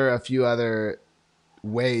 what are a few other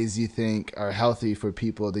ways you think are healthy for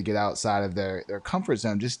people to get outside of their comfort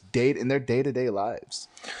zone, just in their day-to-day lives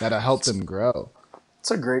that'll help them grow? It's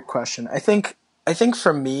a great question. I think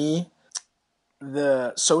for me,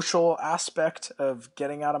 the social aspect of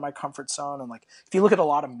getting out of my comfort zone, and like if you look at a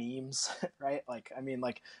lot of memes, right? Like I mean,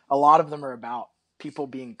 like a lot of them are about people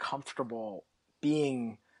being comfortable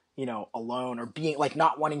being, alone, or being like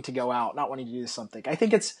not wanting to go out, not wanting to do something. I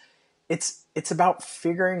think it's about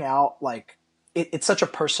figuring out like it's such a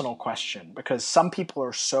personal question because some people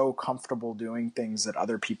are so comfortable doing things that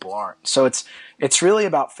other people aren't. So it's really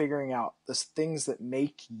about figuring out the things that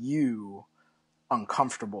make you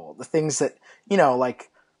uncomfortable, the things that,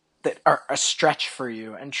 like that are a stretch for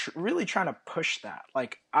you, and really trying to push that.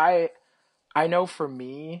 Like I know for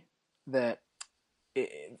me that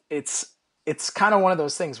it's kind of one of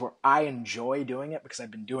those things where I enjoy doing it because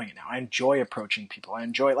I've been doing it now. I enjoy approaching people. I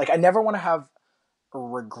never want to have a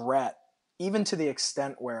regret, even to the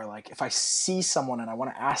extent where like if I see someone and I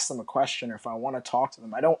want to ask them a question or if I want to talk to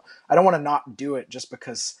them, I don't want to not do it just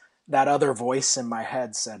because that other voice in my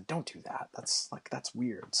head said, "Don't do that. That's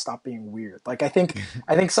weird. Stop being weird." Like I think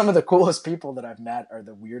some of the coolest people that I've met are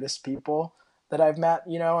the weirdest people that I've met,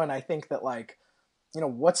 and I think that like,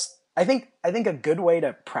 I think a good way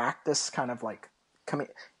to practice kind of like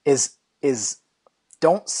is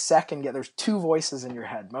don't second guess. There's two voices in your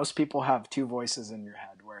head. Most people have two voices in your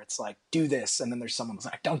head where it's like, do this. And then there's someone who's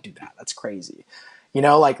like, don't do that. That's crazy.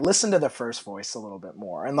 Like listen to the first voice a little bit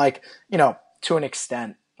more. And like, to an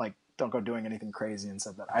extent, like don't go doing anything crazy and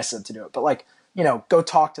said that I said to do it. But like, go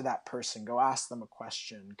talk to that person, go ask them a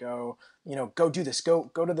question, go do this, go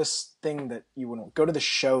to this thing that you wouldn't go to, the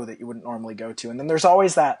show that you wouldn't normally go to. And then there's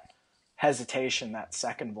always that hesitation, that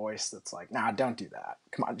second voice that's like, nah, don't do that.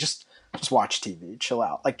 Come on, just watch TV, chill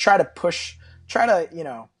out. Like try to,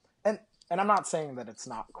 and I'm not saying that it's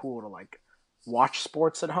not cool to like watch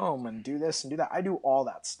sports at home and do this and do that. I do all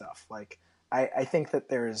that stuff. Like I think that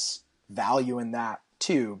there's value in that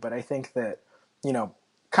too, but I think that,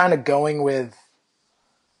 kind of going with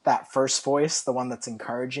that first voice, the one that's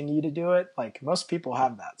encouraging you to do it. Like most people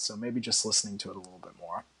have that. So maybe just listening to it a little bit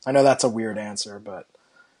more. I know that's a weird answer, but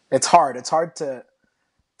it's hard. It's hard to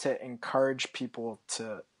encourage people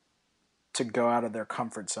to go out of their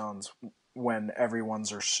comfort zones when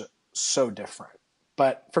everyone's are so different.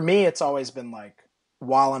 But for me, it's always been like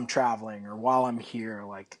while I'm traveling or while I'm here,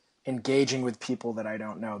 like engaging with people that I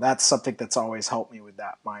don't know. That's something that's always helped me with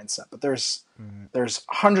that mindset. But there's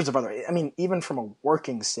hundreds of other, I mean, even from a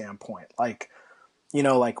working standpoint, like, you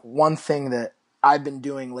know, like one thing that I've been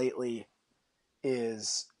doing lately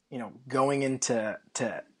is, you know, going into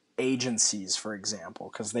agencies, for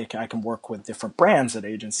example, because I can work with different brands at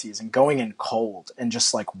agencies, and going in cold and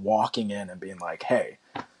just like walking in and being like, hey,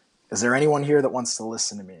 is there anyone here that wants to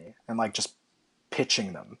listen to me? And like just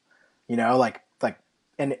pitching them, you know, like,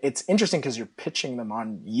 and it's interesting because you're pitching them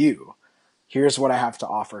on you. Here's what I have to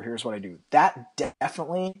offer. Here's what I do. That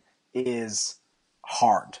definitely is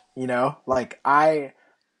hard, you know, like I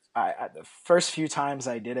the first few times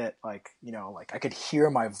I did it, like, you know, like I could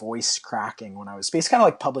hear my voice cracking when I was, it's kind of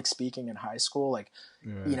like public speaking in high school. Like,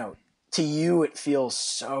 you know, to you, it feels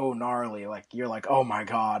so gnarly. Like you're like, oh my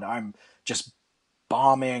God, I'm just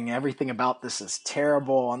bombing. Everything about this is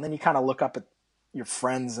terrible. And then you kind of look up at your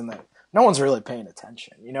friends and no one's really paying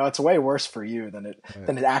attention. You know, it's way worse for you than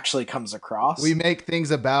it actually comes across. We make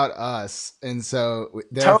things about us, and so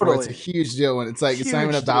therefore it's a huge deal when it's like it's not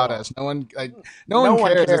even about us. No one cares.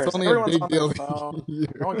 It's only Everyone's a big deal.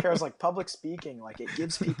 No one cares. Like public speaking, like it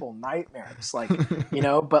gives people nightmares. Like, you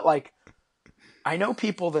know, but like I know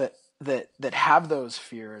people that have those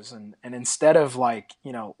fears, and instead of like,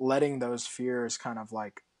 you know, letting those fears kind of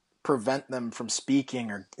like prevent them from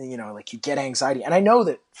speaking, or, you know, like you get anxiety. And I know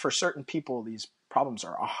that for certain people, these problems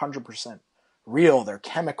are 100% real. They're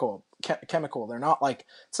chemical. They're not like,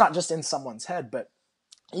 it's not just in someone's head, but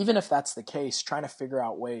even if that's the case, trying to figure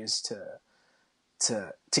out ways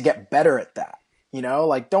to get better at that, you know,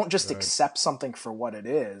 like don't just accept something for what it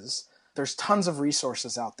is. There's tons of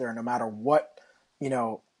resources out there, no matter what, you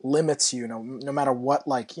know, limits you, no matter what,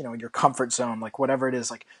 like, you know, your comfort zone, like whatever it is,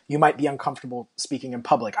 like you might be uncomfortable speaking in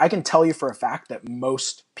public. I can tell you for a fact that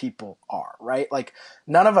most people are, right? Like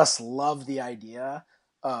none of us love the idea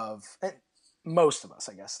of, most of us,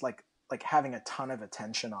 I guess, like having a ton of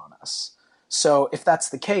attention on us. So if that's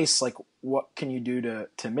the case, like what can you do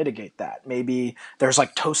to mitigate that? Maybe there's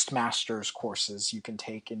like Toastmasters courses you can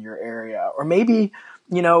take in your area, or maybe,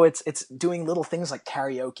 you know, it's doing little things like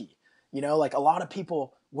karaoke. You know, like a lot of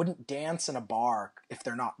people wouldn't dance in a bar if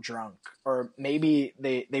they're not drunk, or maybe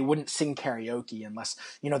they wouldn't sing karaoke unless,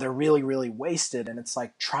 you know, they're really, really wasted. And it's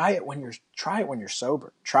like, try it when you're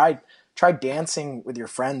sober. Try dancing with your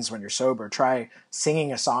friends when you're sober. Try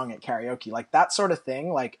singing a song at karaoke, like that sort of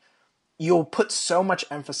thing. Like you'll put so much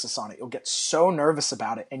emphasis on it. You'll get so nervous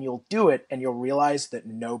about it, and you'll do it, and you'll realize that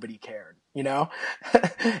nobody cared, you know,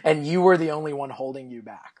 and you were the only one holding you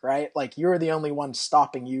back, right? Like you were the only one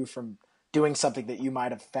stopping you from doing something that you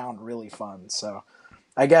might have found really fun. So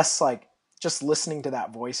I guess like just listening to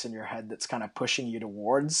that voice in your head that's kind of pushing you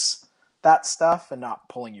towards that stuff and not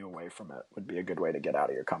pulling you away from it would be a good way to get out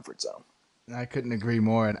of your comfort zone. I couldn't agree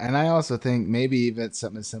more. And I also think maybe even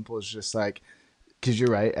something as simple as just like, because you're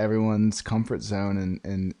right, everyone's comfort zone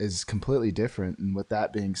and is completely different. And with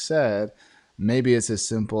that being said, maybe it's as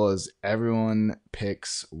simple as everyone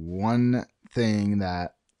picks one thing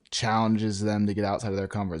that challenges them to get outside of their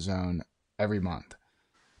comfort zone every month.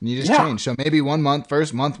 And you just change. So maybe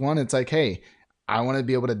first month one, it's like, hey, I want to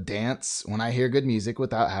be able to dance when I hear good music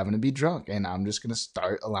without having to be drunk. And I'm just going to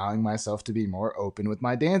start allowing myself to be more open with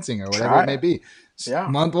my dancing or whatever it may be. Yeah.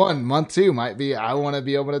 Month one, month two might be, I want to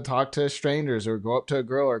be able to talk to strangers or go up to a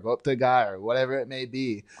girl or go up to a guy or whatever it may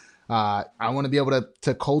be. I want to be able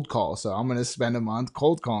to cold call. So I'm going to spend a month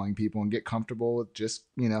cold calling people and get comfortable with just,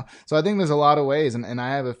 you know, so I think there's a lot of ways. And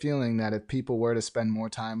I have a feeling that if people were to spend more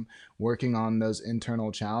time working on those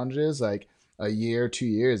internal challenges, like a year, 2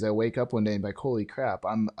 years, I wake up one day and be like, holy crap,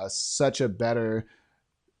 I'm such a better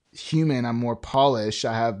human. I'm more polished.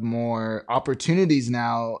 I have more opportunities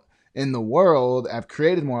now in the world. I've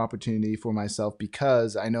created more opportunity for myself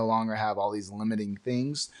because I no longer have all these limiting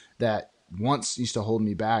things that once used to hold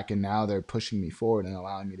me back, and now they're pushing me forward and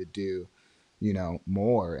allowing me to do, you know,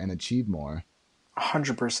 more and achieve more.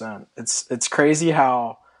 100%. It's crazy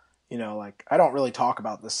how, you know, like I don't really talk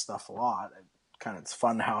about this stuff a lot. It's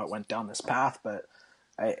fun how it went down this path, but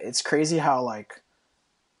it's crazy how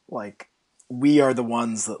like we are the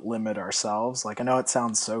ones that limit ourselves. Like I know it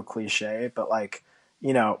sounds so cliche, but like,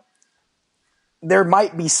 you know, there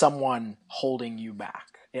might be someone holding you back.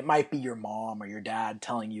 It might be your mom or your dad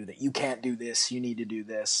telling you that you can't do this, you need to do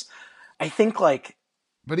this. I think like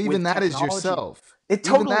But even with that is technology. yourself. It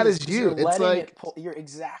Even totally that is, is because you. you're It's letting like, it pull.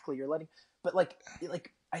 You're letting. But like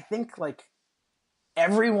I think like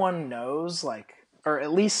everyone knows, like, or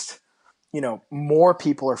at least, more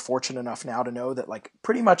people are fortunate enough now to know that like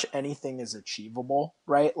pretty much anything is achievable,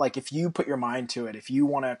 right? Like if you put your mind to it, if you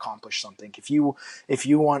want to accomplish something, if you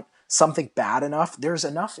want something bad enough, there's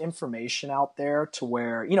enough information out there to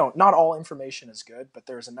where, not all information is good, but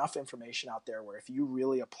there's enough information out there where if you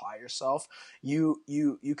really apply yourself, you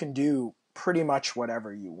can do pretty much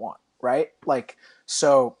whatever you want, right? Like,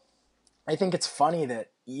 so I think it's funny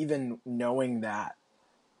that even knowing that,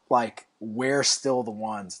 like, we're still the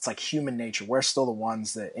ones, it's like human nature, we're still the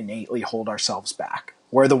ones that innately hold ourselves back.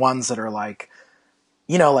 We're the ones that are like,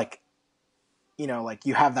 like, like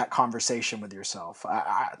you have that conversation with yourself.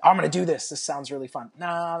 I'm going to do this. This sounds really fun.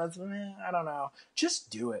 Nah, I don't know. Just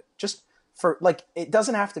do it. Just for like, it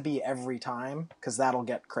doesn't have to be every time, because that'll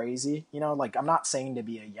get crazy. Like I'm not saying to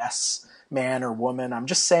be a yes man or woman. I'm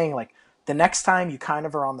just saying like the next time you kind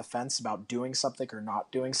of are on the fence about doing something or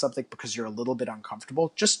not doing something because you're a little bit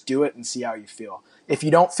uncomfortable, just do it and see how you feel. If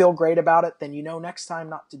you don't feel great about it, then next time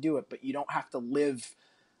not to do it, but you don't have to live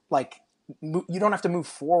like, you don't have to move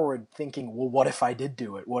forward thinking, well, what if I did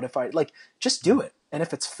do it? What if I, like, just do it. And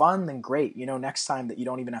if it's fun, then great. Next time that you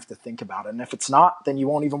don't even have to think about it. And if it's not, then you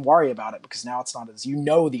won't even worry about it, because now it's not as,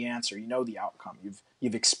 the answer, the outcome.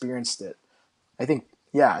 You've experienced it. I think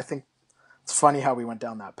it's funny how we went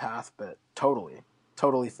down that path, but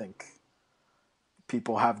totally think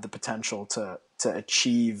people have the potential to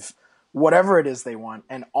achieve whatever it is they want,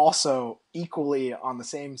 and also equally on the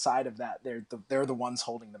same side of that, they're the ones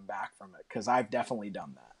holding them back from it, because I've definitely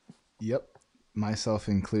done that. yep, myself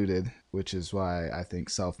included, which is why I think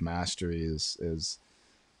self-mastery is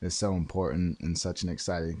so important and such an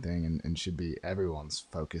exciting thing, and should be everyone's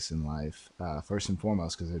focus in life, first and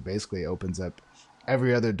foremost, because it basically opens up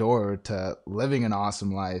every other door to living an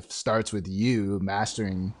awesome life. Starts with you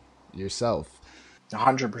mastering yourself.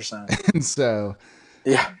 100%. And so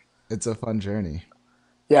Yeah. it's a fun journey.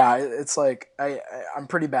 Yeah, it's like I'm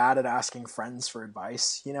pretty bad at asking friends for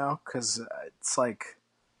advice, because it's like,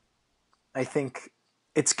 I think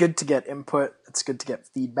it's good to get input, it's good to get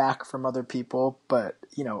feedback from other people, but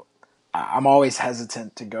I'm always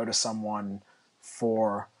hesitant to go to someone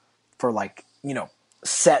for like,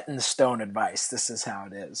 set in stone advice. This is how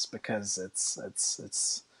it is, because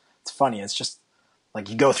it's funny. It's just like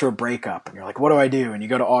you go through a breakup and you're like, what do I do? And you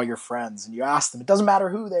go to all your friends and you ask them. It doesn't matter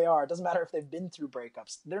who they are. It doesn't matter if they've been through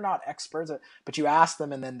breakups. They're not experts, but you ask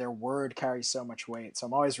them, and then their word carries so much weight. So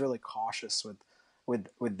I'm always really cautious with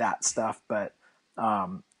that stuff. But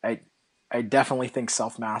I definitely think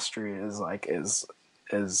self-mastery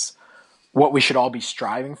is what we should all be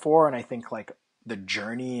striving for. And I think like the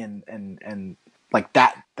journey and like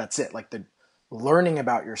that's it. Like the learning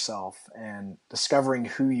about yourself and discovering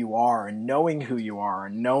who you are and knowing who you are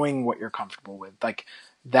and knowing what you're comfortable with, like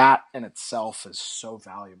that in itself is so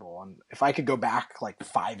valuable. And if I could go back like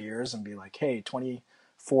 5 years and be like, hey,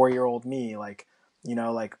 24-year-old me, like,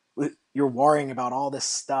 like you're worrying about all this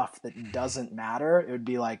stuff that doesn't matter, it would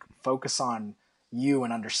be like, focus on you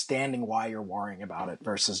and understanding why you're worrying about it,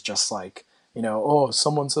 versus just like, oh,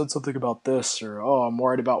 someone said something about this, or, oh, I'm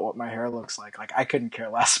worried about what my hair looks like. Like, I couldn't care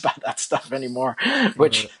less about that stuff anymore,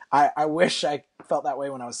 which I wish I felt that way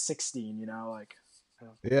when I was 16, like.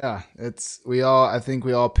 Yeah, I think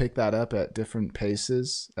we all pick that up at different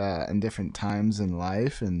paces, and different times in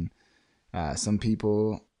life. And some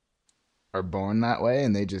people are born that way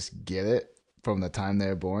and they just get it from the time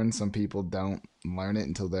they're born. Some people don't learn it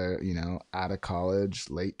until they're, out of college,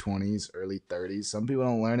 late 20s, early 30s. Some people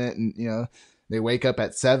don't learn it, and, they wake up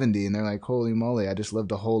at 70 and they're like, holy moly, I just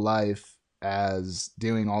lived a whole life as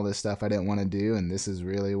doing all this stuff I didn't want to do. And this is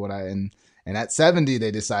really what and at 70,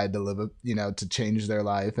 they decide to live, to change their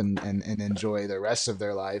life and enjoy the rest of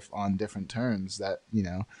their life on different terms that,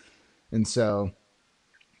 and so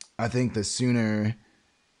I think the sooner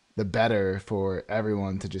the better for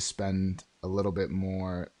everyone to just spend a little bit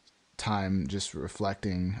more time just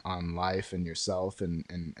reflecting on life and yourself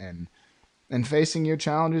and facing your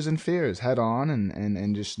challenges and fears head on,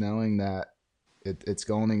 and just knowing that it's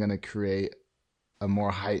only going to create a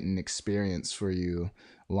more heightened experience for you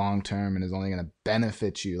long term, and is only going to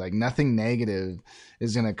benefit you. Like nothing negative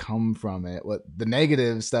is going to come from it. What the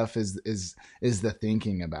negative stuff is the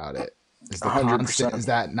thinking about it. Is the 100%. Constant, is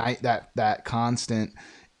that constant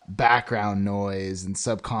background noise and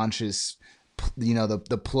subconscious,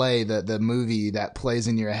 the movie that plays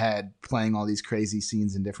in your head, playing all these crazy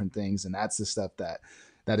scenes and different things. And that's the stuff that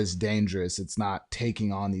is dangerous. It's not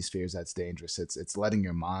taking on these fears that's dangerous. It's letting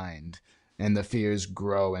your mind and the fears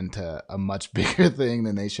grow into a much bigger thing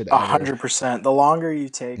than they should ever. 100%. The longer you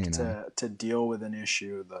take You know. to deal with an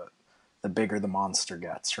issue, the bigger the monster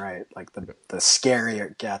gets, right? Like the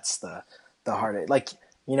scarier it gets, the harder. Like,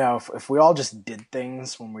 you know, if we all just did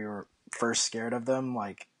things when we were first scared of them,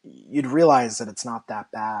 like you'd realize that it's not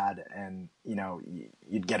that bad, and you know,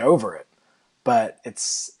 you'd get over it. But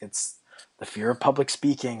it's the fear of public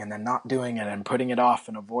speaking, and then not doing it, and putting it off,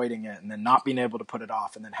 and avoiding it, and then not being able to put it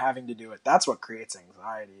off, and then having to do it. That's what creates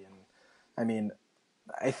anxiety. And I mean,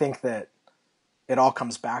 I think that it all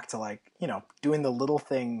comes back to, like, you know, doing the little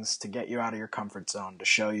things to get you out of your comfort zone, to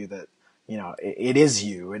show you that, you know, it is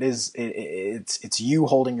you. It's you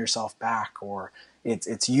holding yourself back, or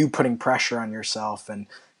it's you putting pressure on yourself. And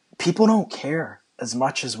people don't care as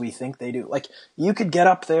much as we think they do. Like, you could get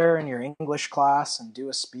up there in your English class and do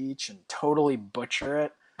a speech and totally butcher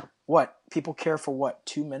it. What? People care for what?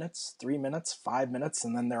 2 minutes, 3 minutes, 5 minutes,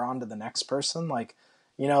 and then they're on to the next person. Like,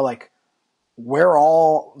 you know, like, we're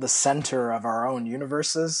all the center of our own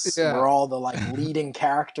universes. Yeah. We're all the, like, leading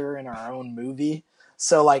character in our own movie.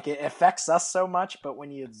 So, like, it affects us so much, but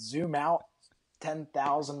when you zoom out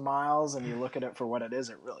 10,000 miles and you look at it for what it is,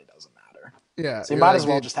 it really doesn't matter. Yeah. So you might as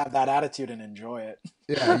well just have that attitude and enjoy it.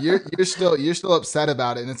 Yeah, you're still upset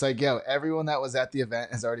about it, and it's like, yo, everyone that was at the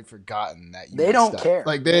event has already forgotten that you. They don't up. care.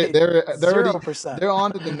 Like they're 0%. already, they're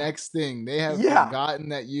on to the next thing. They have forgotten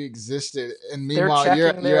that you existed, and They're meanwhile you're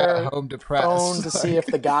checking their at home depressed phone to see if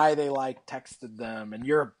the guy they like texted them, and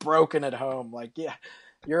you're broken at home. Like, yeah,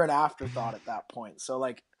 you're an afterthought at that point. So,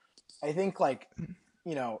 like, I think, like,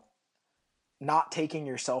 you know, not taking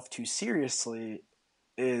yourself too seriously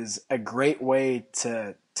is a great way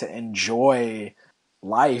to enjoy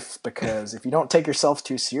life, because if you don't take yourself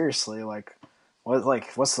too seriously,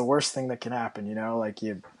 what's the worst thing that can happen? You know, like,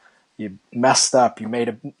 you messed up, you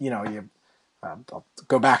made you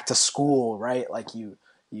go back to school, right? Like you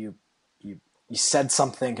said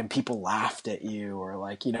something and people laughed at you, or,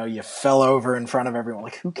 like, you know, you fell over in front of everyone.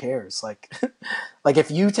 Like, who cares? Like, like,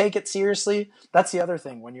 if you take it seriously, that's the other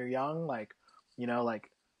thing when you're young, like, you know, like,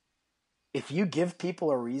 if you give people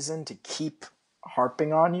a reason to keep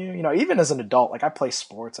harping on you, you know, even as an adult, like, I played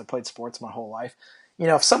sports my whole life. You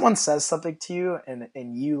know, if someone says something to you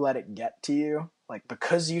and you let it get to you, like,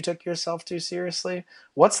 because you took yourself too seriously,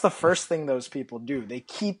 what's the first thing those people do? They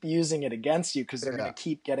keep using it against you, because they're going to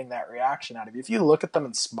keep getting that reaction out of you. If you look at them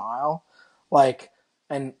and smile, like,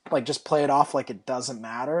 and, like, just play it off like it doesn't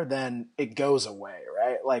matter, then it goes away,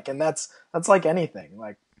 right? Like, and that's like anything.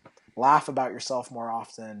 Like, laugh about yourself more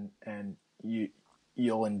often, and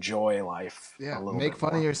you'll enjoy life. Yeah, a little make bit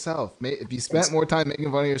fun more. of yourself. If you spent more time making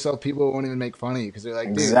fun of yourself, people won't even make fun of you, because they're like,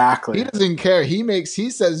 dude, exactly. he doesn't care. He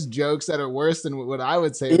says jokes that are worse than what I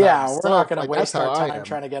would say. Yeah, about we're not going to like, waste our time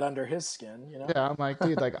trying to get under his skin. You know? Yeah, I'm like,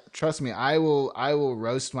 dude, like, trust me, I will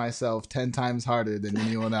roast myself 10 times harder than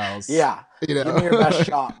anyone else. Yeah, you know? Give me your best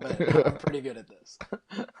shot, but I'm pretty good at this.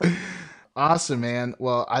 Awesome, man.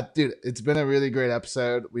 Well, dude, it's been a really great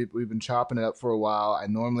episode. We've been chopping it up for a while. I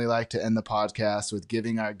normally like to end the podcast with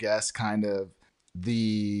giving our guests kind of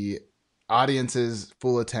the audience's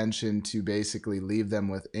full attention, to basically leave them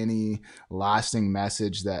with any lasting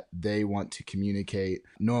message that they want to communicate.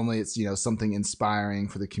 Normally it's, you know, something inspiring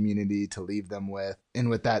for the community to leave them with. And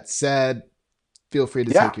with that said, feel free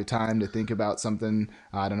to take your time to think about something.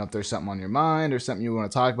 I don't know if there's something on your mind or something you want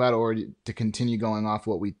to talk about, or to continue going off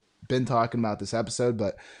what we been talking about this episode.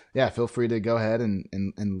 But yeah, feel free to go ahead and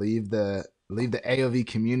leave the AOV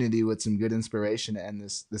community with some good inspiration to end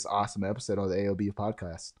this awesome episode of the AOV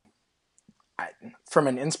podcast. From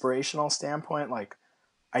an inspirational standpoint, like,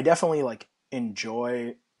 I definitely, like,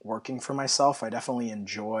 enjoy working for myself. I definitely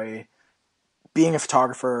enjoy being a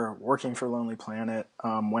photographer, working for Lonely Planet,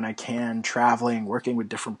 when I can, traveling, working with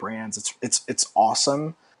different brands. It's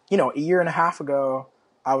awesome. You know, a year and a half ago,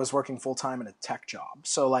 I was working full-time in a tech job.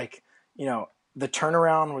 So, like, you know, the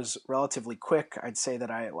turnaround was relatively quick. I'd say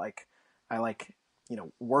that I you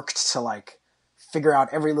know, worked to, like, figure out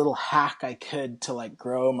every little hack I could to, like,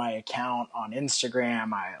 grow my account on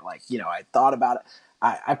Instagram. I thought about it.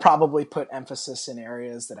 I probably put emphasis in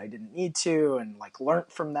areas that I didn't need to, and, like, learned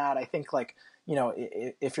from that. I think, like, you know,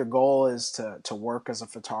 if your goal is to work as a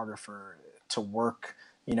photographer, to work,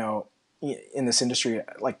 you know, in this industry,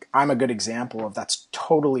 like, I'm a good example of that's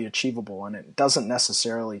totally achievable, and it doesn't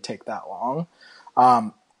necessarily take that long.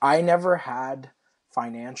 I never had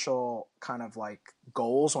financial kind of, like,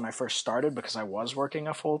 goals when I first started, because I was working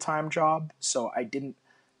a full-time job. So I didn't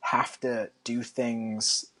have to do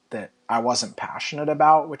things that I wasn't passionate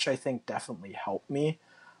about, which I think definitely helped me.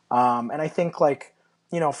 And I think, like,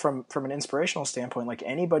 you know, from an inspirational standpoint, like,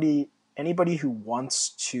 anybody who wants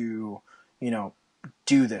to,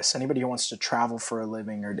 do this, anybody who wants to travel for a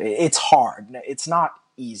living, or it's hard. It's not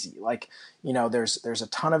easy. Like, there's a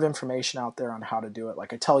ton of information out there on how to do it.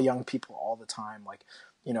 Like I tell young people all the time, like,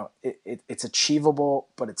 it's achievable,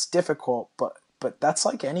 but it's difficult. But that's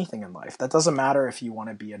like anything in life. That doesn't matter if you want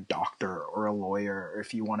to be a doctor or a lawyer, or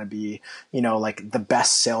if you want to be, like the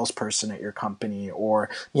best salesperson at your company, or,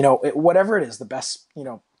 whatever it is, the best,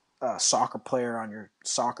 soccer player on your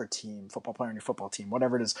soccer team, football player on your football team,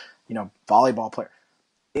 whatever it is, volleyball player.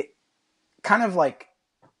 It kind of like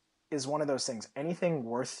is one of those things. Anything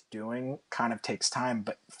worth doing kind of takes time,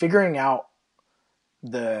 but figuring out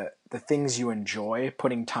the things you enjoy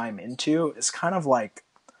putting time into is kind of like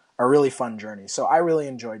a really fun journey. So I really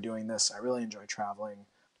enjoy doing this. I really enjoy traveling.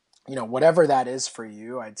 Whatever that is for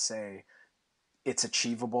you, I'd say it's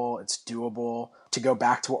achievable, it's doable. To go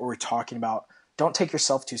back to what we were talking about, don't take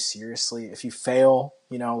yourself too seriously. If you fail,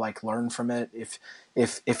 like learn from it.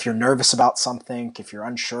 If you're nervous about something, if you're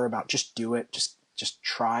unsure about, just do it. Just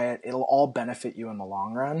try it. It'll all benefit you in the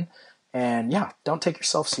long run. And yeah, don't take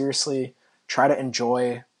yourself seriously. Try to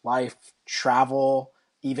enjoy life, travel.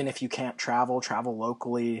 Even if you can't travel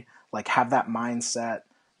locally, like have that mindset,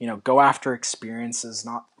 go after experiences,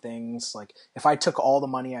 not things. Like if I took all the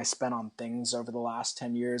money I spent on things over the last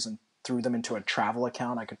 10 years and threw them into a travel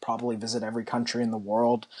account, I could probably visit every country in the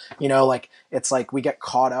world. Like it's like we get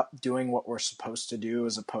caught up doing what we're supposed to do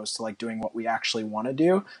as opposed to like doing what we actually want to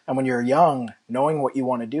do. And when you're young, knowing what you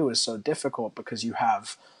want to do is so difficult because you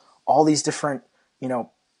have all these different,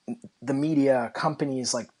 the media,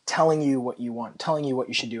 companies like telling you what you want, telling you what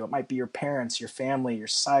you should do. It might be your parents, your family, your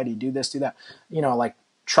society, do this, do that. Like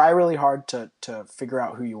try really hard to figure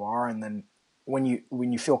out who you are. And then when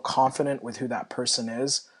you feel confident with who that person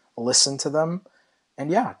is, listen to them.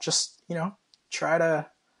 And yeah, just,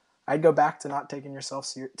 I'd go back to not taking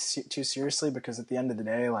yourself too seriously, because at the end of the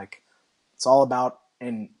day, like it's all about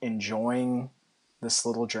enjoying this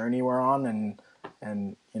little journey we're on.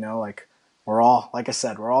 And like, we're all, like I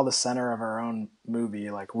said, we're all the center of our own movie.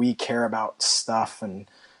 Like we care about stuff and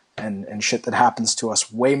shit that happens to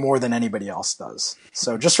us way more than anybody else does.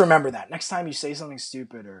 So just remember that next time you say something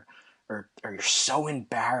stupid or you're so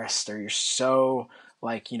embarrassed, or you're so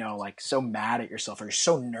like, like so mad at yourself, or you're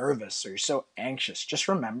so nervous, or you're so anxious, just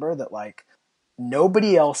remember that like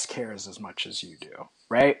nobody else cares as much as you do,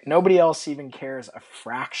 right? Nobody else even cares a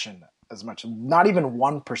fraction as much, not even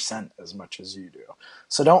 1% as much as you do.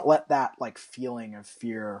 So don't let that like feeling of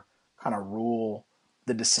fear kind of rule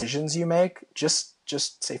the decisions you make. Just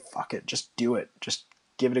say, fuck it. Just do it. Just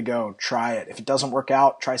give it a go. Try it. If it doesn't work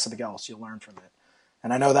out, try something else. You'll learn from it.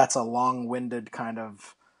 And I know that's a long-winded kind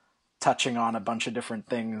of touching on a bunch of different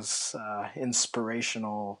things,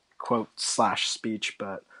 inspirational quote/speech,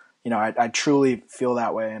 but I truly feel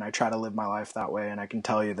that way, and I try to live my life that way. And I can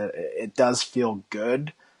tell you that it does feel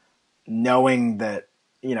good knowing that,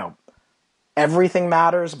 everything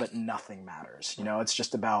matters, but nothing matters. It's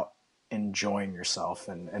just about enjoying yourself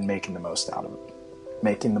and making the most out of it.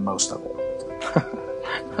 Making the most of it.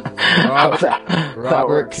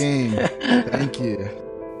 Robert King, thank you.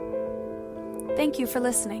 Thank you for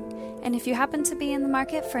listening. And if you happen to be in the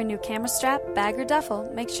market for a new camera strap, bag, or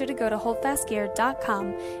duffel, make sure to go to holdfastgear.com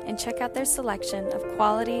and check out their selection of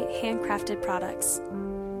quality, handcrafted products.